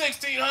 Almost at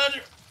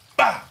 1,600?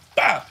 Bah,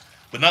 bah.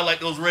 But not like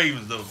those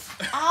Ravens, though.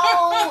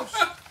 Ouch.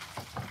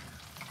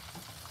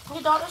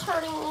 Your daughter's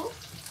hurting me.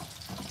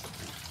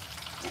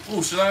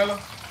 Ooh, Shalala.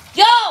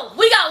 Yo,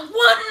 we got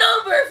one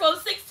number from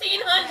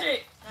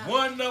 1,600.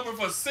 One number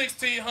for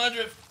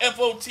 1,600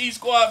 FOT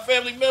Squad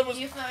family members.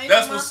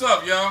 That's what's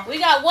up, y'all. We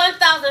got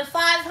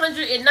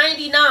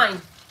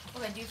 1,599.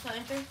 Okay, do you feel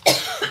anything?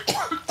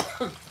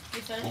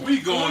 Well,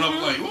 we going up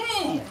like,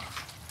 whoa.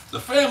 The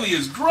family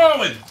is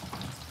growing.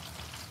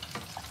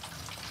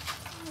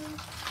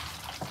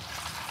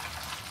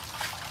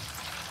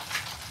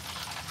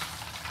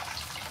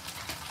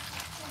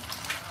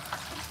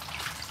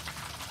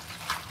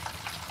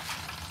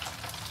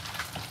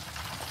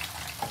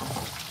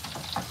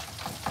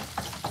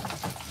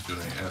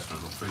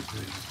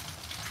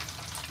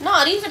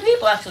 No, these are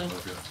people actually.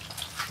 Okay.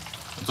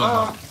 I'm talking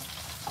about,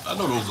 I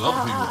know those are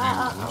other people.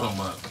 I'm talking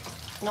about.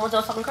 No one's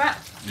else talking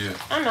crap. Yeah.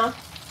 I know.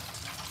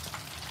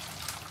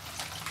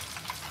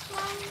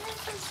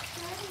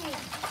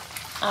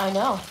 I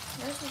know.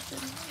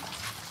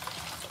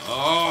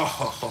 Oh.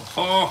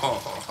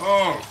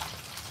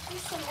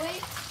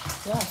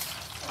 Yes.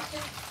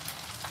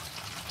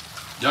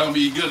 Y'all gonna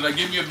be good. Now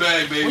give me a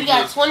bag, baby. We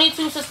got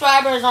 22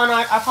 subscribers on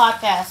our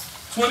podcast.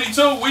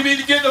 22. We need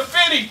to get to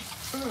 50.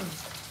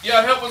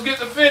 Y'all help us get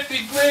to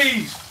 50,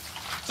 please.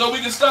 So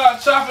we can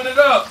start chopping it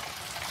up.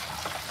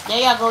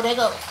 There y'all go. There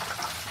go.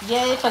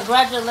 Yay,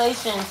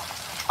 congratulations.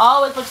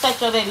 Always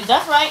protect your baby.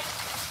 That's right.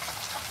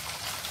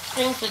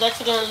 String so that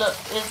chicken look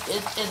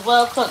is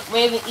well cooked.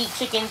 Ravens eat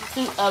chicken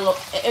too.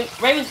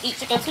 Ravens eat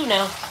chicken too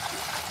now.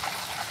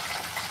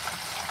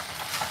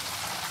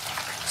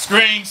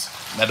 Screens.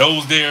 Now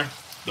those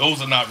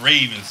are not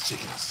Ravens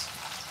chickens.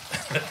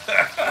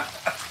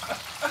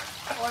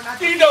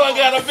 You know I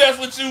gotta mess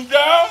with you,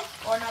 dog.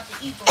 Or not the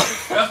eagle.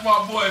 That's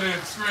my boy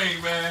there,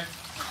 Screen, man.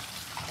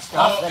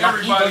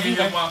 Everybody in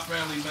here, my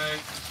family, man.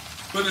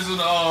 Put this in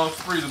the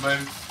freezer,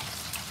 baby.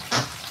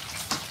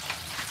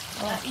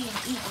 Not eating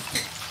eagle.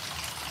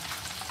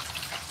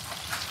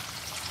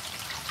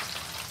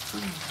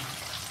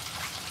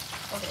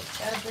 Okay,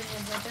 gotta bring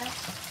your bread back.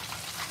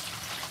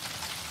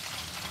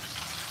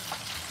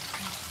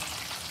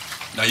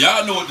 Now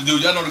y'all know what to do.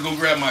 Y'all know to go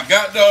grab my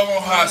God dog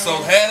on hot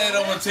sauce. Have that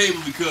on the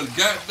table because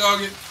God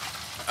dog it,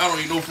 I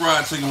don't eat no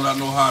fried chicken without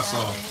no hot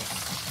sauce.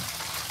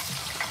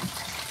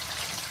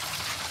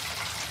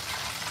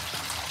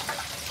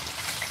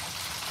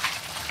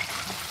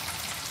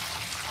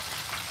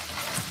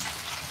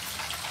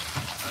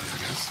 I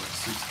guess like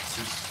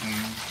 16,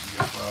 you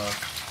got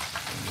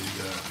 5, and then you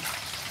got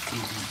 2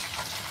 each.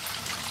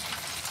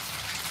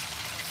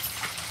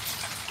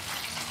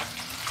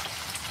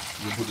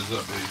 You put this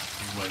up, babe.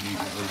 You might need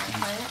another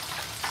piece.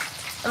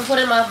 I'm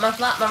putting my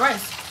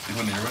rice. You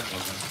put in your rice?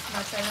 Okay.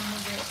 I'll try to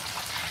move it.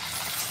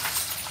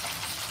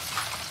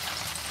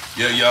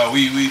 Yeah, y'all,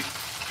 we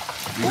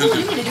Ooh,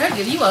 you need her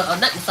give you a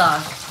nut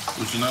massage.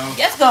 What you know?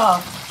 Yes,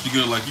 dog. She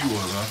good like you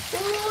was, huh?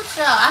 Ooh,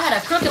 child. I had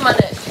a crook in my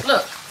neck.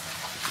 Look.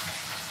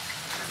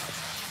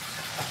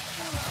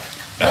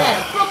 I had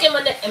a crook in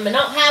my neck and I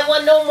don't have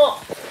one no more.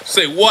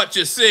 Say what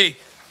you see.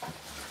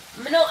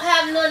 I don't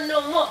have none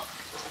no more.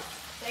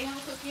 They have a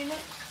crook in your neck?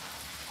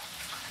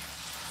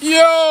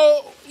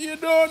 Yo, you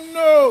don't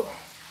know.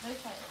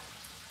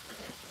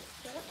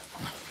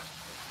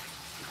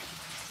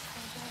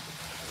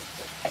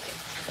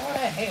 Oh,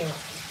 that hair.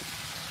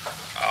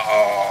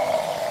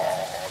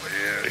 Oh,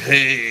 man.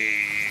 Hey.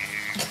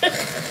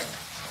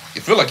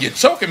 You feel like you're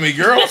choking me,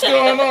 girl. What's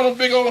going on with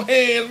big old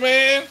hands,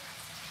 man?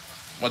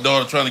 My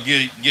daughter trying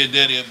to get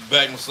daddy a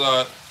back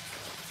massage.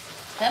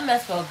 That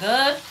mess felt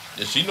good.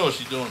 Yeah, she knows what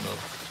she's doing, though.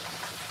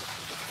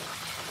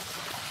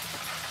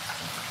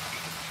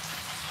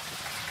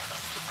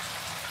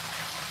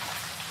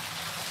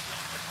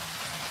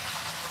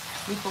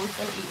 Before we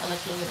start to eat, I'll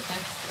let you do it, okay?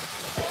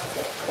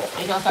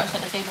 You're going to start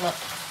setting the table up.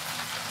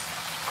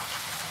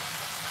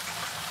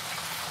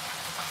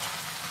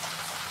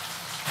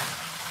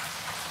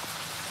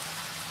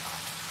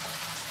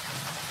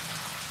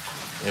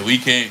 And we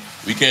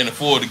can't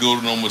afford to go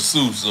to no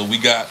masseuse, so we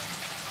got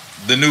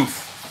the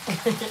noof.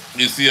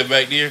 You see her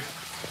back there?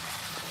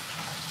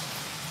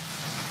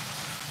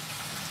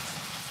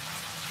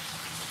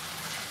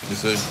 You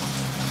see?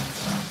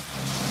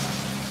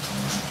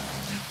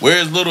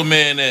 Where's little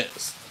man at?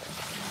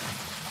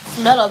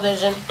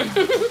 Smell-o-vision.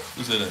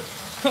 Who said that?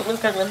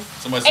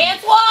 Somebody said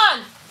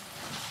Antoine!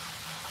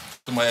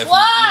 Somebody asked for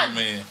little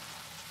man.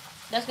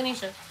 That's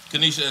Kanisha.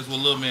 Kanisha asked for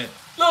little man.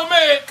 Little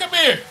man, come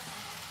here.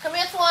 Come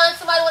here, Antoine.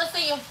 Somebody want to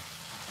see you.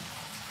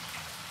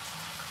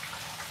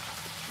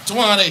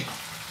 Twane.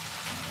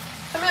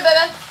 Come here,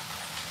 baby.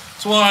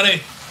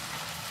 Twane.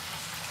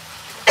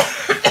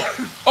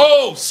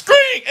 Oh,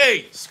 Screen.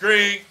 Hey,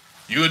 Screen.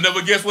 You would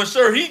never guess what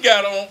shirt he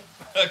got on.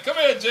 Come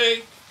here,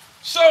 Jay.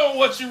 Show him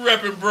what you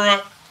repping,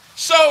 bruh.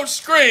 Show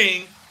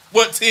Screen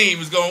what team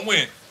is going to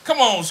win. Come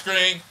on,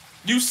 Screen.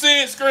 You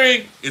see it,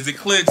 Screen? Is it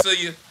clear to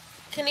you?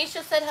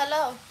 Kanisha said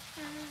hello.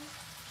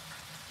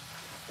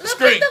 Look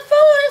Screen. at the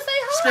phone and say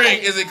hi. Screen,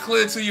 is it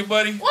clear to you,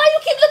 buddy? Why you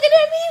keep looking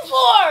at me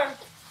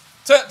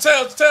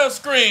for? Tell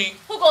Screen.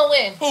 Who gonna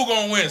win? Who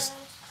gonna win?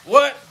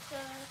 What?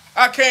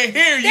 I can't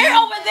hear you. They're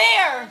over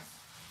there.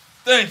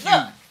 Thank you.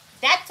 Look,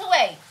 that's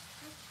away.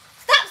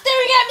 Stop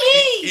staring at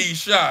me. He's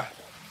shy.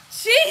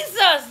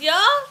 Jesus,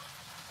 y'all.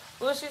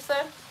 What she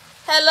say?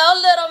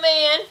 Hello, little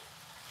man.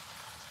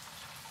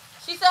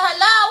 She said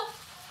hello.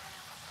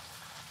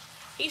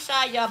 He's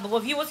shy, y'all, but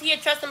if you was here,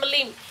 trust and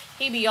believe me,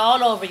 he'd be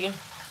all over you.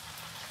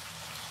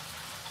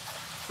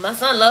 My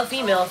son loves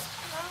females.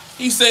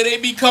 He said they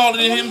be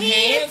calling him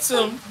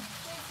handsome.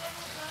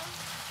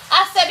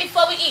 I said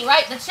before we eat,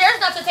 right? The chair's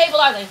not the table,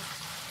 are they?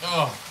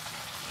 Oh,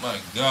 my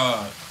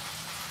God.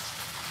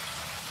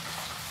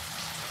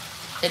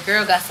 The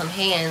girl got some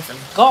hands of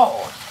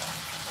gold.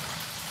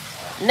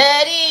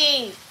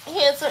 Natty,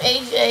 handsome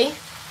AJ.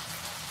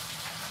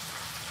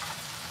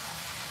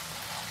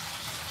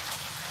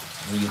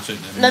 We can check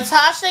that.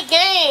 Natasha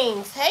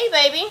Gaines. Hey,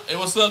 baby. Hey,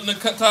 what's up,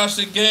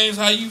 Natasha Gaines?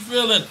 How you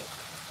feeling?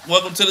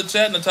 Welcome to the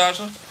chat,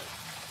 Natasha.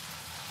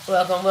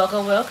 Welcome,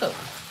 welcome, welcome.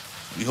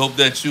 We hope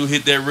that you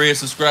hit that red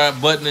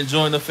subscribe button and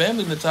join the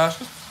family,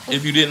 Natasha.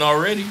 If you didn't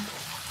already.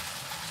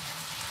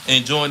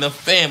 And join the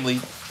family.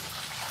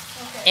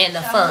 Okay. And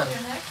the fun.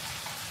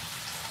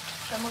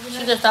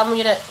 She just stop moving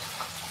your neck.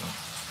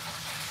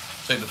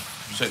 Check the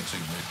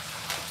chicken,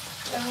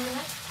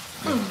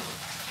 baby.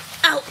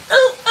 Ow,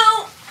 ow,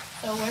 ow.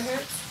 So where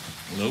hurts?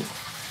 Nope.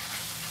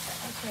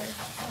 Okay.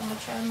 I'm gonna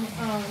try and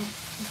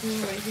do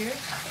right here.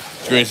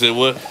 Screen said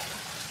what?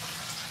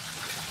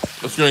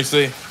 What Screen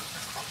say?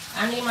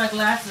 I need my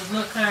glasses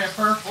look kind of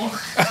purple.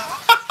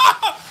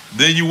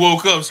 Then you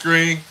woke up,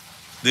 Screen.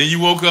 Then you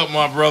woke up,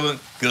 my brother.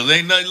 Because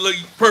ain't nothing look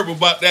purple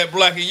about that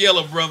black and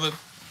yellow, brother.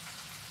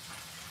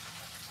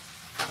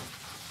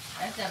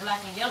 That's that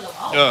black and yellow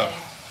all day.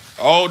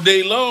 All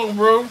day long,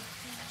 bro.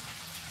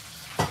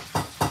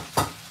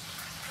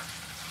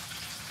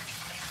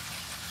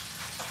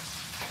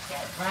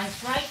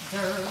 Right,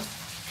 girl.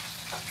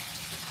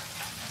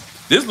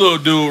 This little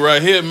dude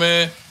right here,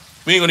 man,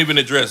 we ain't gonna even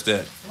address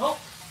that. Nope.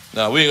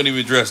 Nah, we ain't gonna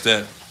even address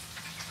that.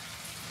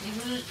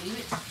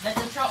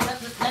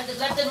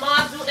 Let the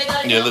moms do what they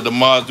gotta do. Yeah, let the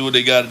moms do what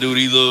they gotta do.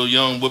 These little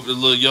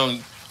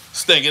young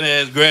stinking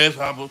ass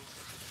grasshopper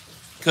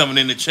coming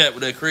in the chat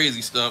with that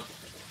crazy stuff.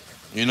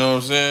 You know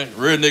what I'm saying?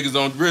 Real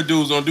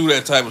dudes don't do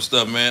that type of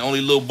stuff, man.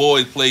 Only little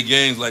boys play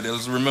games like that.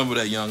 Let's remember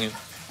that, youngin'.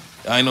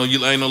 I ain't no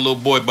little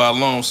boy by a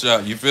long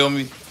shot. You feel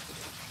me?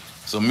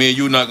 So me and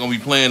you not gonna be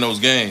playing those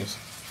games,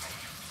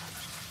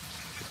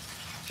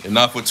 and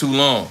not for too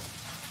long.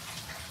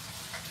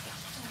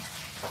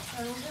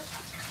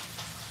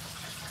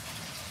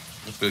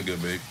 It's feel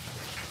good, babe.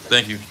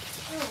 Thank you.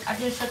 I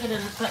just shook it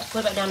and put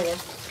it back down again.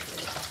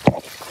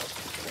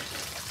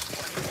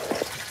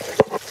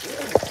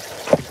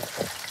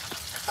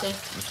 See?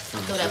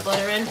 Throw that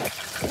butter in.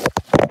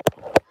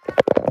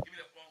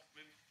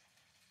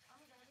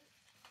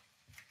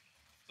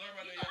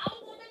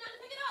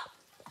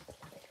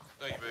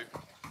 Thank you, babe.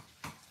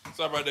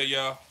 Sorry about that,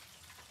 y'all.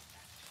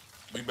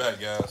 We back,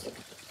 guys.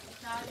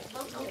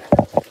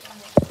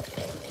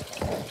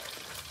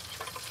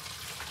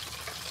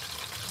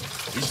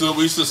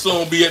 We should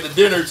soon be at the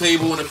dinner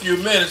table in a few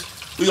minutes.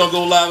 We gonna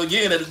go live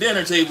again at the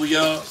dinner table,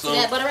 y'all. So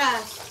that butter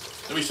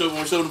rice. Let me show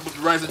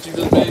the rice that you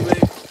just made, babe.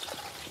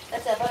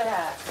 That's that butter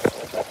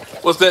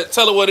rice. What's that?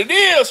 Tell her what it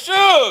is,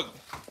 Suge.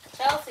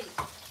 Chelsea.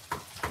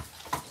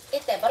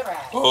 It's that butter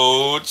rice.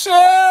 Oh,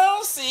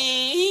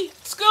 Chelsea,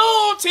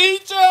 school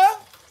teacher.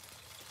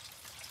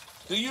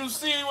 Do you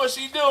see what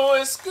she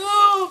doing,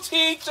 school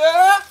teacher?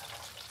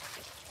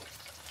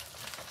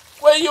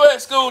 Where you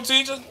at, school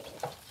teacher?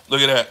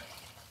 Look at that.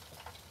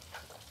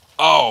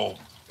 Oh.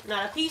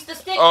 Not a piece to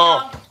stick,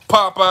 Oh,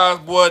 y'all.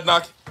 Popeyes, boy,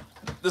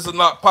 this is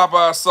not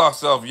Popeyes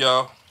socks off,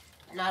 y'all.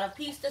 Not a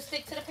piece to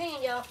stick to the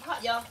pan, y'all.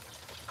 Hot, y'all.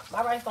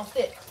 My rice don't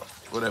stick.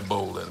 Where that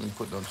bowl at? Let me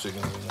put them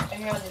chickens in there. Right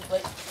here on this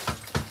plate.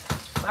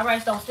 My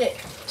rice don't stick.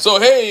 So,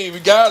 hey, we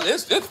got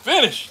it's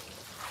finished.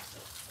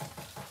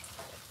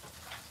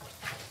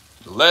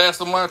 The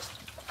last of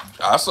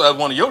I saw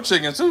one of your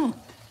chickens, too.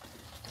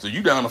 So,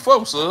 you down to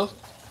 4, sir.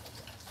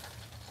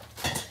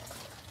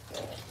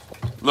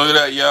 Look at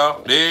that,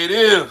 y'all. There it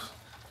is.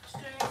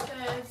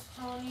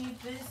 Tony,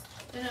 this,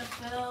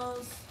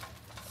 NFL's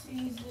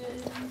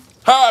seasons.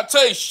 How it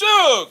taste,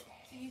 Suge?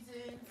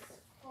 Season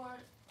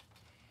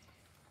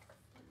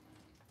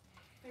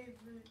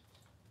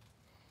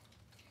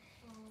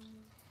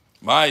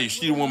Maya,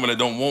 she the woman that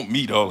don't want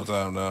meat all the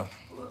time now.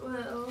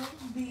 Will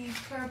be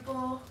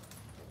purple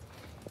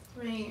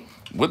rain.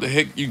 What the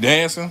heck you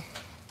dancing?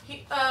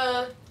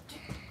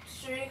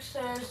 Streak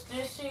says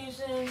this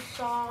season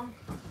song.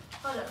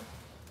 Hold up.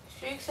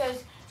 Streak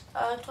says,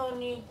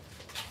 Tony,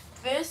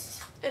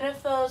 this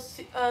NFL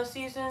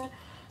season.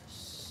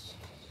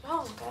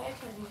 Oh God, I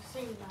can't even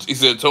sing now. He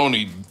said,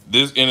 Tony,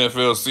 this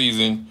NFL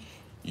season,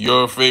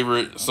 your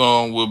favorite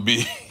song will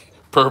be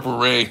Purple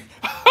Rain.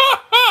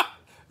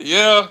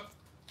 Yeah.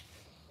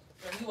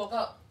 And he woke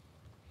up.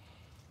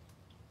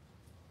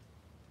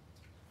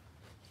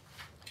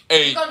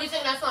 Hey. You gonna be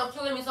singing that song,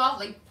 Killing Me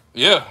Softly.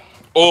 Yeah.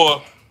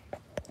 Or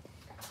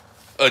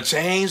a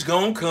change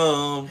gonna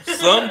come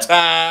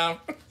sometime.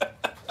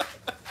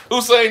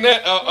 Who sang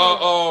that?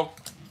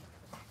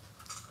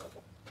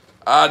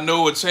 I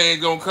know a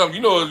change gonna come.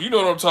 You know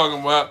what I'm talking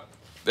about.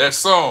 That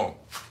song.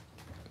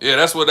 Yeah,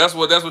 that's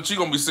what you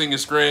gonna be singing,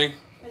 Screen.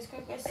 Miss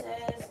Cricket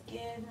says,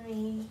 give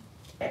me.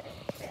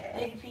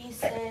 Lady P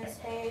says,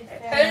 hey,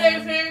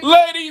 Hey,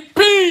 Lady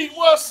P,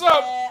 what's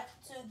up?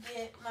 To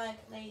get my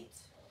plate.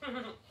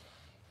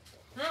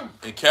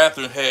 And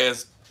Catherine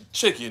has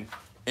chicken.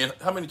 And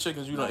how many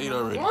chickens you done ate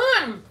already?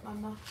 One.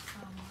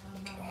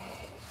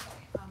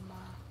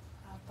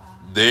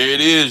 There it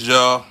is,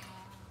 y'all.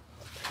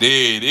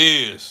 There it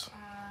is.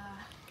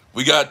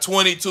 We got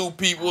 22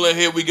 people in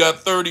here. We got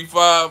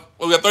 35.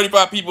 We got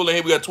 35 people in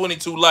here. We got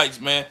 22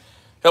 likes, man.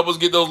 Help us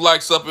get those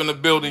likes up in the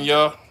building,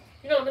 y'all.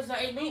 You know this is not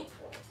 8 meat.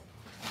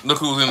 Look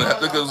who's in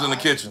the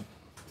kitchen.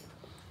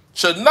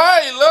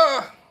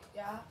 Shanila.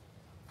 Yeah.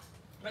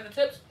 Make the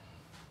tips.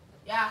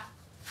 Yeah.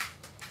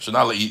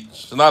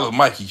 Shanila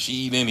Mikey, she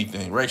eat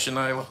anything, right,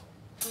 Shanila?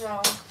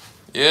 No.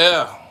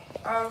 Yeah.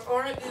 I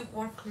only eat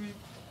one food.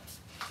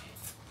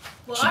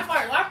 Well,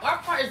 our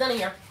part is done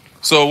here.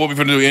 So what we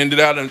gonna do? End it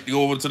out and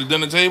go over to the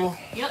dinner table?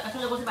 Yep, I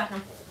think I'll go to the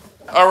bathroom.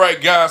 All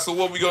right, guys. So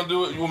what we gonna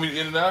do? You want me to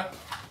end it out?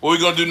 What we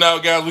gonna do now,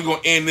 guys? We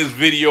gonna end this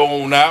video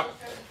on out.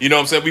 You know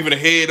what I'm saying? We gonna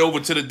head over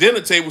to the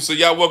dinner table. So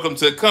y'all welcome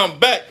to come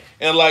back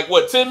in like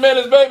what, 10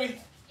 minutes, baby?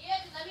 Yeah,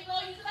 just let me go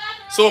use the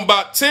bathroom. So in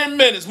about 10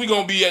 minutes, we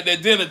gonna be at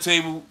that dinner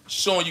table,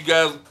 showing you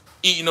guys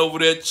eating over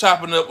there,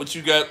 chopping up what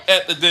you got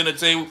at the dinner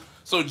table.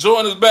 So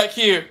join us back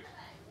here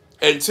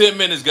in 10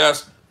 minutes,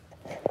 guys.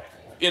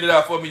 End it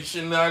out for me,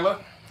 Shanila.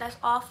 That's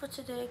all for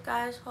today,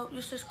 guys. Hope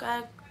you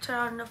subscribe, turn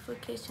on the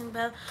notification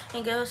bell,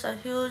 and give us a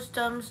huge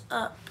thumbs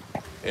up.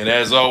 And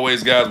as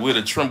always, guys, we're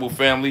the Trimble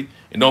family.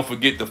 And don't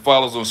forget to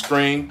follow us on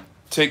Screen,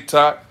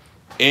 TikTok,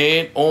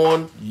 and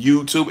on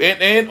YouTube,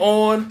 and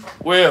on,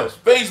 where else?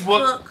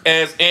 Facebook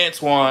as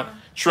Antoine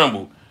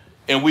Trimble.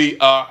 And we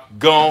are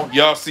gone.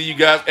 Y'all see you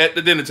guys at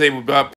the dinner table. Bye.